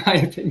 in my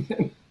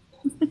opinion.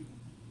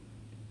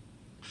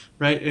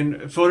 Right,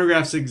 and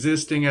photographs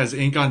existing as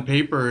ink on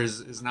paper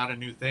is not a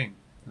new thing.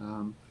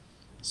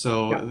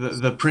 So Yeah.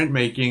 the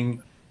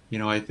printmaking,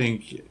 I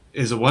think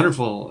is a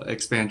wonderful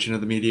expansion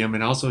of the medium,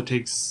 and also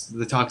takes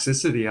the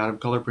toxicity out of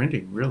color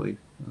printing, really.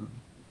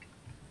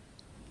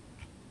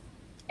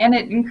 And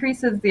it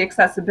increases the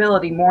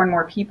accessibility. More and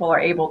more people are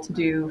able to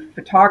do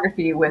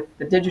photography with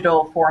the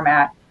digital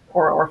format,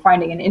 or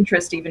finding an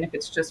interest, even if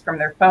it's just from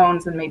their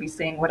phones, and maybe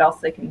seeing what else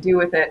they can do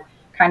with it,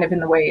 kind of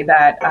in the way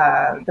that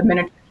the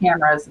miniature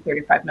cameras, the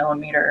 35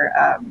 millimeter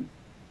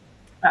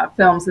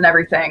films and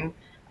everything,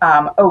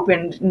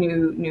 opened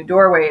new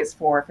doorways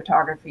for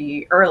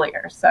photography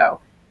earlier. So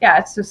yeah,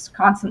 it's just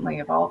constantly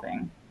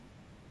evolving.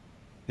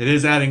 It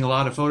is adding a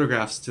lot of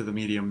photographs to the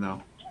medium,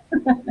 though.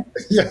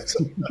 Yes.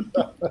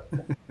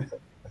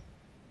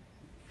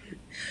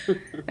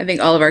 I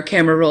think all of our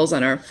camera rolls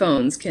on our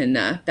phones can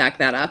back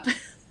that up.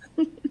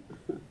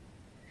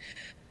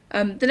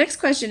 The next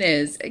question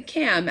is,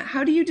 Cam,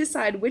 how do you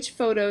decide which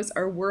photos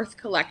are worth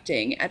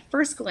collecting? At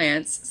first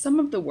glance, some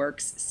of the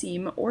works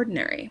seem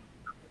ordinary.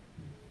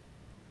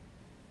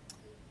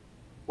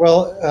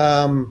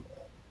 Well,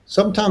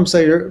 sometimes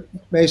they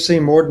may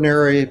seem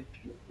ordinary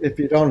if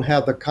you don't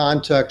have the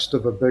context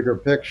of a bigger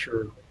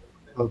picture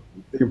of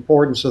the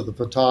importance of the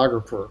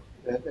photographer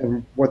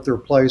and what their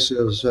place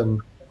is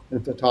in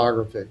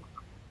photography.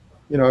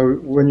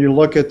 When you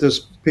look at this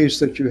piece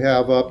that you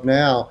have up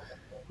now,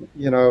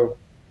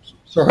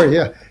 sorry,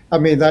 yeah, I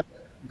mean, that's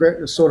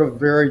sort of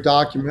very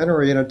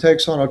documentary, and it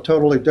takes on a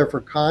totally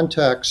different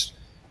context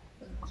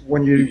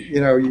when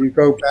you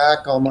go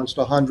back almost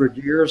 100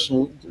 years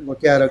and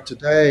look at it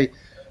today.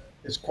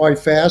 It's quite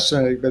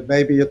fascinating, but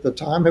maybe at the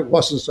time it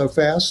wasn't so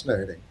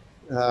fascinating.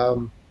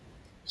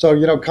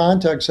 So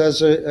context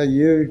has a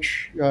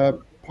huge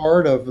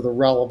part of the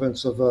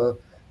relevance of a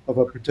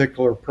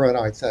particular print,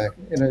 I think.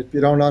 And if you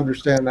don't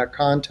understand that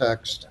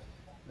context,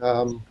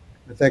 I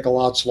think a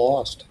lot's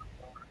lost.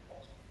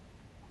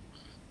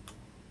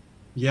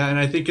 Yeah, and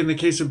I think in the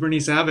case of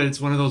Bernice Abbott,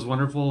 it's one of those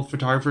wonderful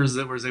photographers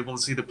that was able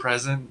to see the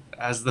present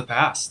as the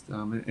past.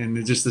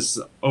 And just this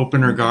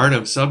open regard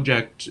of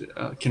subject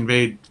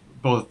conveyed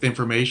both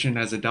information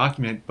as a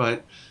document,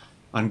 but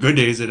on good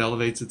days, it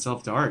elevates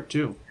itself to art,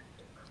 too.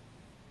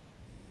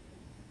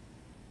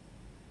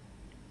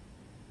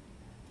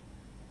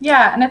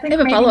 Yeah, and I think I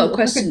have a maybe follow-up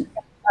if we could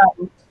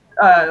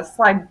question.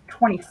 slide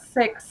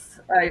 26,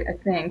 I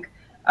think,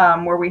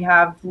 where we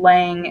have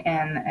Lang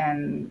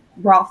and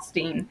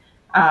Rothstein.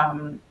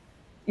 Um,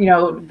 you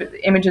know,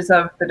 images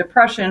of the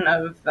Depression,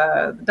 of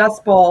the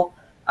Dust Bowl,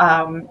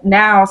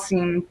 now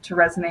seem to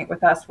resonate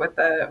with us with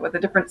a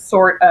different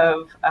sort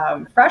of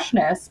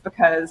freshness,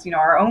 because you know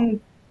our own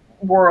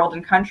world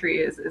and country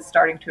is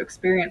starting to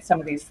experience some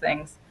of these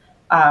things,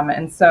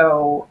 and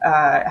so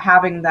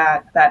having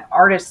that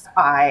artist's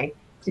eye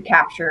to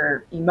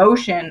capture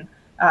emotion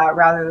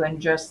rather than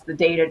just the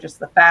data, just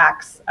the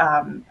facts,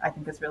 I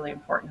think is really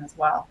important as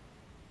well.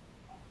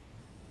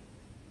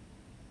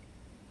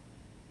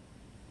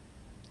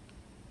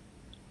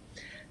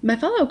 My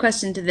follow-up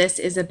question to this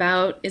is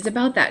about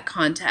that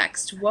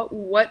context.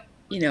 What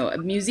you know,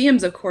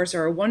 museums of course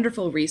are a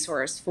wonderful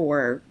resource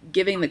for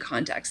giving the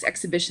context.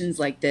 Exhibitions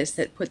like this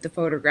that put the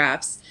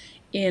photographs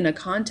in a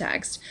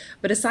context.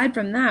 But aside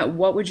from that,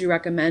 what would you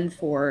recommend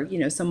for, you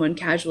know, someone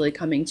casually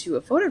coming to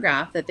a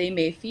photograph that they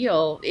may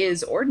feel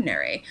is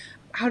ordinary?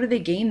 How do they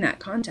gain that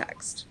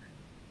context?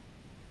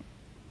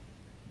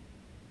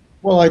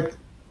 Well,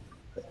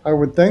 I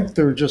would think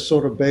they're just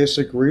sort of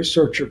basic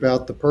research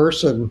about the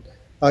person.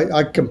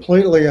 I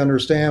completely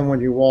understand when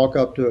you walk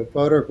up to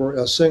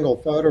a single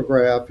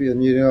photograph,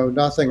 and you know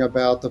nothing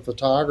about the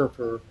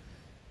photographer.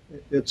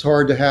 It's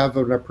hard to have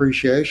an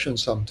appreciation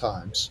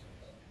sometimes.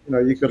 You know,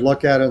 you could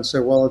look at it and say,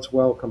 well, it's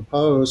well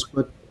composed,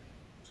 but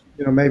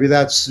you know maybe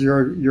that's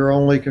your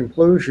only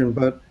conclusion.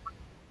 But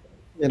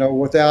you know,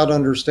 without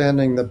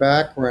understanding the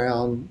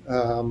background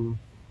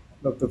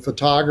of the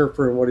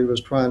photographer and what he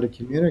was trying to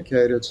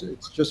communicate, it's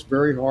just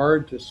very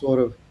hard to sort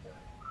of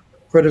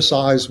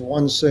criticize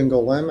one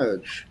single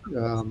image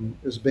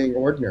as being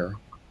ordinary.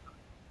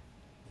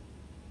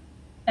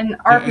 And Yeah, RP,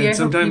 and I hope you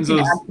sometimes can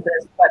those. add to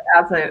this, but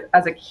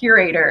as a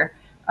curator,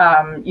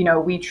 you know,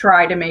 we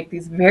try to make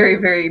these very,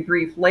 very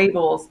brief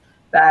labels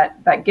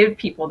that give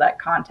people that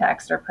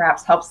context, or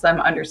perhaps helps them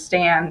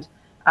understand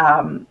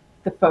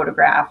the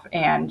photograph.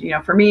 And you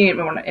know, for me,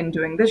 in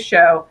doing this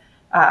show,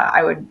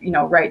 I would, you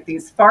know, write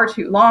these far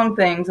too long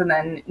things and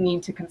then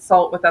need to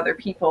consult with other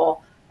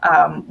people.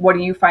 What do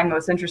you find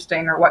most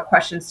interesting, or what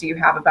questions do you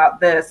have about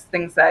this?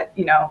 Things that,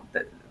 you know,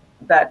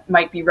 that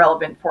might be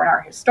relevant for an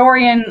art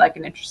historian, like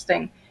an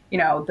interesting, you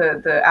know,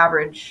 the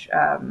average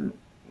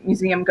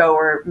museum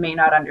goer may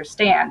not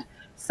understand.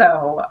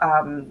 So,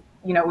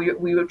 you know,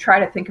 we would try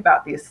to think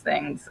about these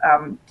things.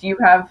 Do you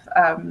have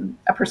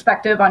a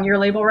perspective on your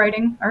label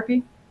writing,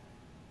 RP?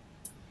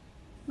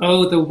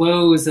 Oh, the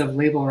woes of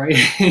label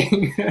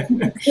writing.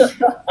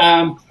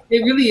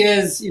 It really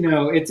is, you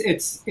know,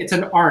 it's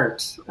an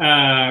art.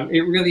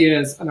 It really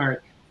is an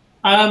art.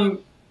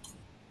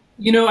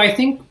 You know, I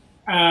think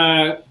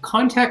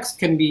context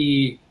can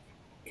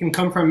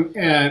come from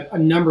a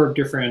number of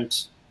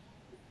different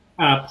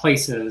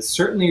places.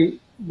 Certainly,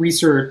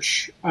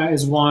 research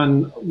is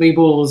one.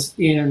 Labels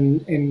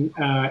in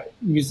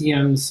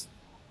museums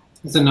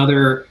is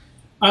another,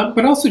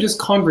 but also just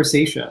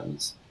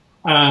conversations.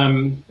 I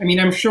mean,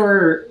 I'm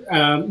sure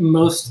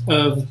most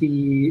of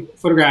the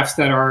photographs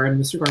that are in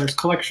Mr. Garner's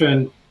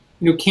collection,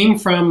 you know, came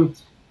from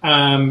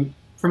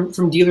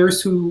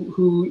dealers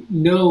who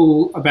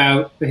know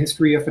about the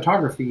history of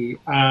photography,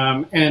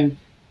 and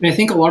I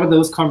think a lot of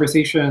those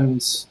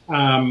conversations,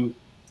 you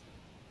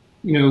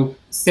know,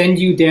 send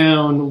you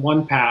down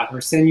one path or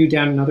send you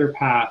down another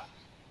path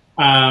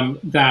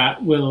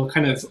that will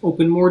kind of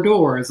open more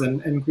doors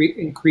and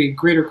create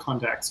greater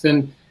context.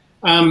 And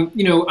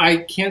you know, I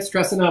can't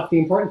stress enough the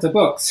importance of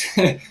books,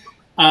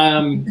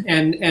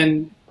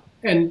 and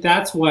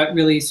that's what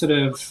really sort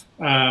of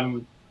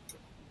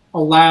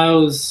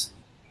allows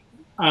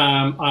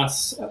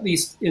us, at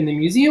least in the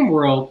museum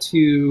world,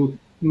 to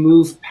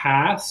move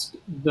past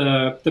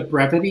the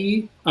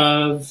brevity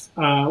of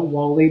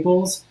wall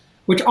labels,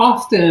 which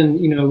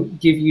often, you know,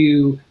 give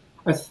you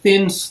a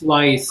thin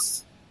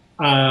slice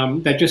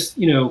that just,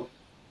 you know,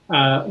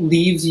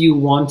 leaves you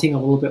wanting a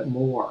little bit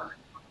more.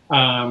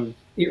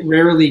 It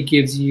rarely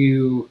gives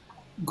you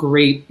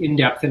great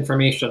in-depth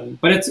information,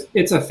 but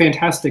it's a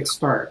fantastic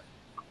start.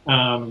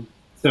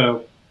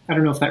 So I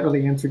don't know if that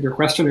really answered your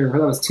question or if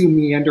that was too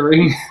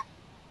meandering.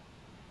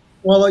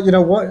 Well, you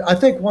know what? I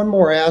think one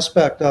more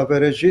aspect of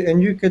it is,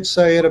 and you could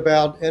say it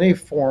about any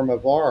form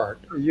of art.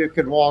 You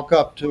could walk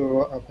up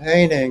to a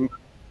painting,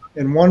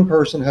 and one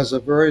person has a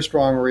very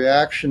strong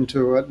reaction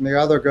to it, and the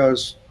other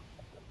goes,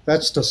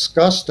 "That's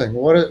disgusting.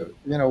 You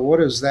know, what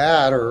is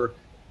that?" Or,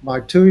 "My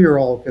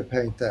 2-year-old could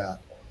paint that."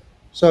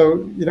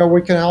 So, you know,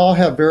 we can all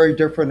have very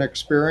different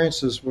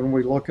experiences when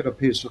we look at a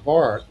piece of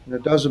art, and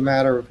it doesn't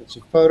matter if it's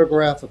a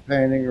photograph, a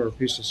painting, or a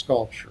piece of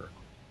sculpture.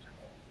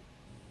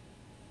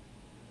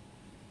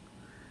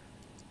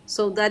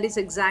 So that is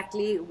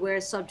exactly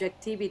where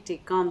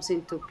subjectivity comes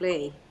into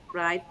play,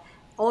 right?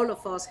 All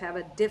of us have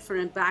a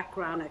different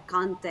background, a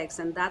context,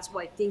 and that's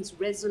why things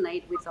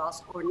resonate with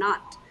us or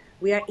not.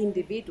 We are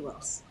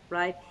individuals,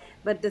 right?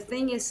 But the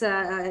thing is,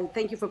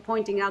 thank you for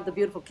pointing out the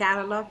beautiful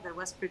catalog that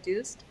was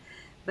produced.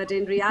 But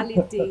in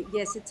reality,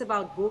 yes, it's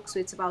about books, so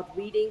it's about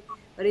reading.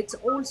 but it's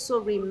also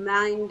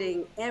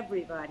reminding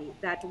everybody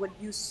that what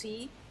you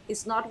see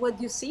is not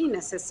what you see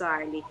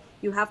necessarily.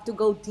 You have to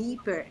go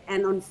deeper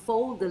and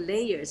unfold the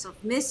layers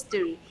of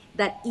mystery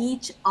that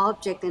each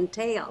object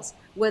entails,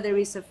 whether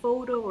it's a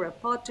photo or a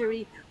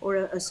pottery or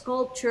a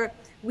sculpture.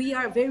 We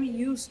are very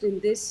used in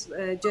these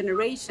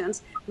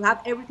generations to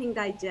have everything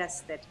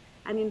digested.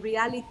 And in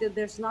reality,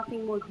 there's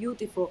nothing more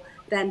beautiful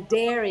than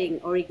daring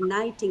or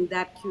igniting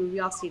that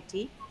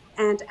curiosity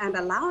and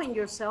allowing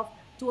yourself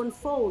to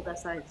unfold,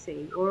 as I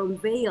say, or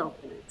unveil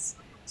things.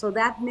 So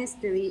that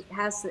mystery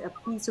has a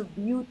piece of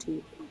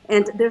beauty.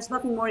 And there's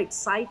nothing more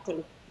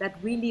exciting than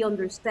really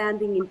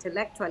understanding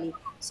intellectually.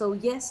 So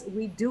yes,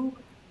 we do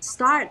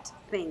start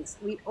things.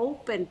 We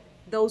open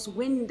those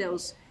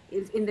windows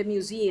in the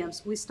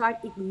museums. We start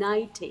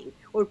igniting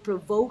or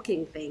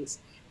provoking things.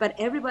 But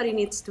everybody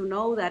needs to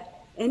know that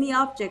any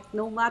object,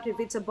 no matter if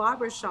it's a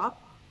barber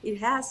shop, it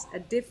has a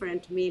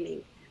different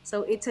meaning.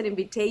 So it's an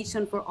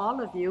invitation for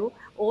all of you,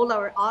 all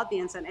our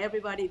audience and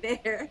everybody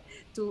there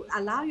to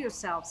allow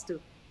yourselves to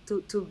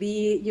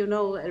be, you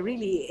know,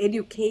 really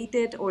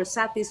educated or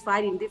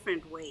satisfied in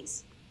different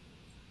ways.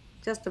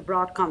 Just a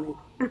broad comment.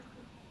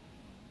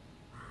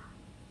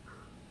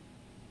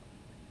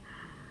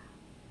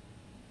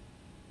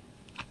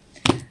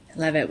 I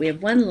love it. We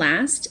have one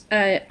last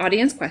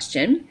audience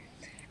question.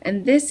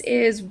 And this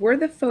is, were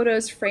the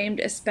photos framed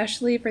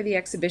especially for the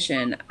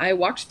exhibition? I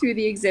walked through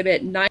the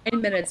exhibit 9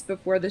 minutes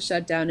before the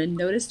shutdown and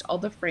noticed all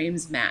the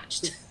frames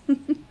matched.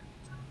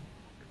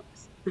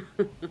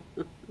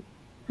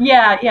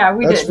 Yeah,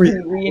 we That's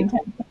did. We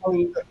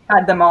intentionally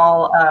had them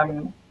all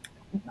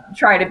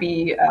try to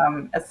be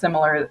as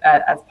similar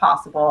as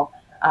possible.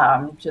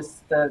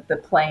 Just the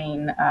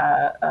plain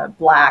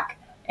black.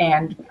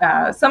 And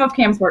some of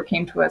Cam's work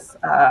came to us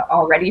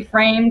already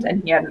framed,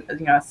 and he had,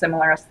 you know, a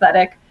similar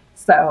aesthetic.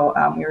 So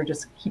we were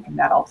just keeping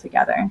that all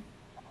together.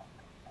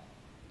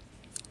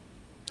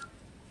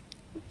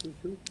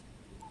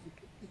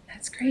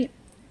 That's great.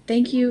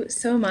 Thank you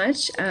so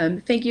much.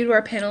 Thank you to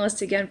our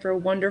panelists again for a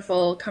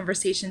wonderful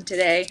conversation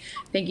today.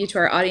 Thank you to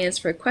our audience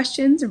for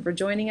questions and for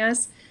joining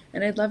us.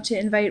 And I'd love to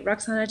invite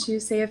Roxana to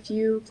say a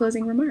few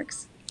closing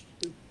remarks.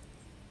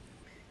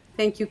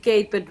 Thank you,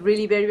 Kate, but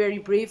really very, very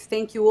brief.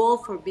 Thank you all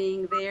for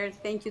being there.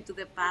 Thank you to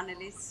the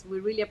panelists. We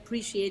really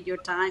appreciate your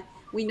time.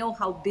 We know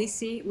how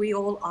busy we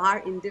all are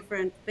in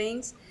different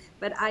things,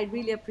 but I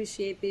really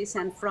appreciate this.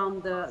 And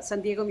from the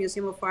San Diego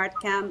Museum of Art,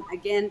 Cam,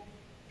 again,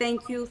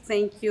 thank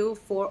you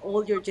for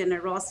all your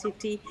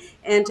generosity.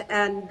 And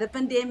the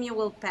pandemic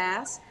will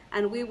pass,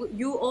 and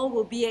you all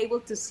will be able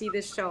to see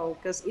the show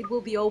because it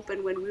will be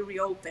open when we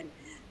reopen.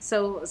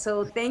 So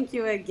thank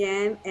you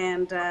again,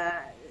 and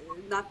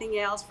nothing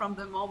else from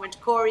the moment.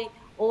 Cory,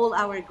 all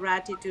our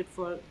gratitude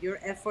for your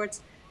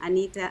efforts,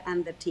 Anita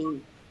and the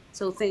team.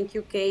 So thank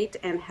you, Kate,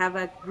 and have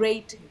a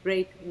great,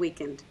 great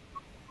weekend.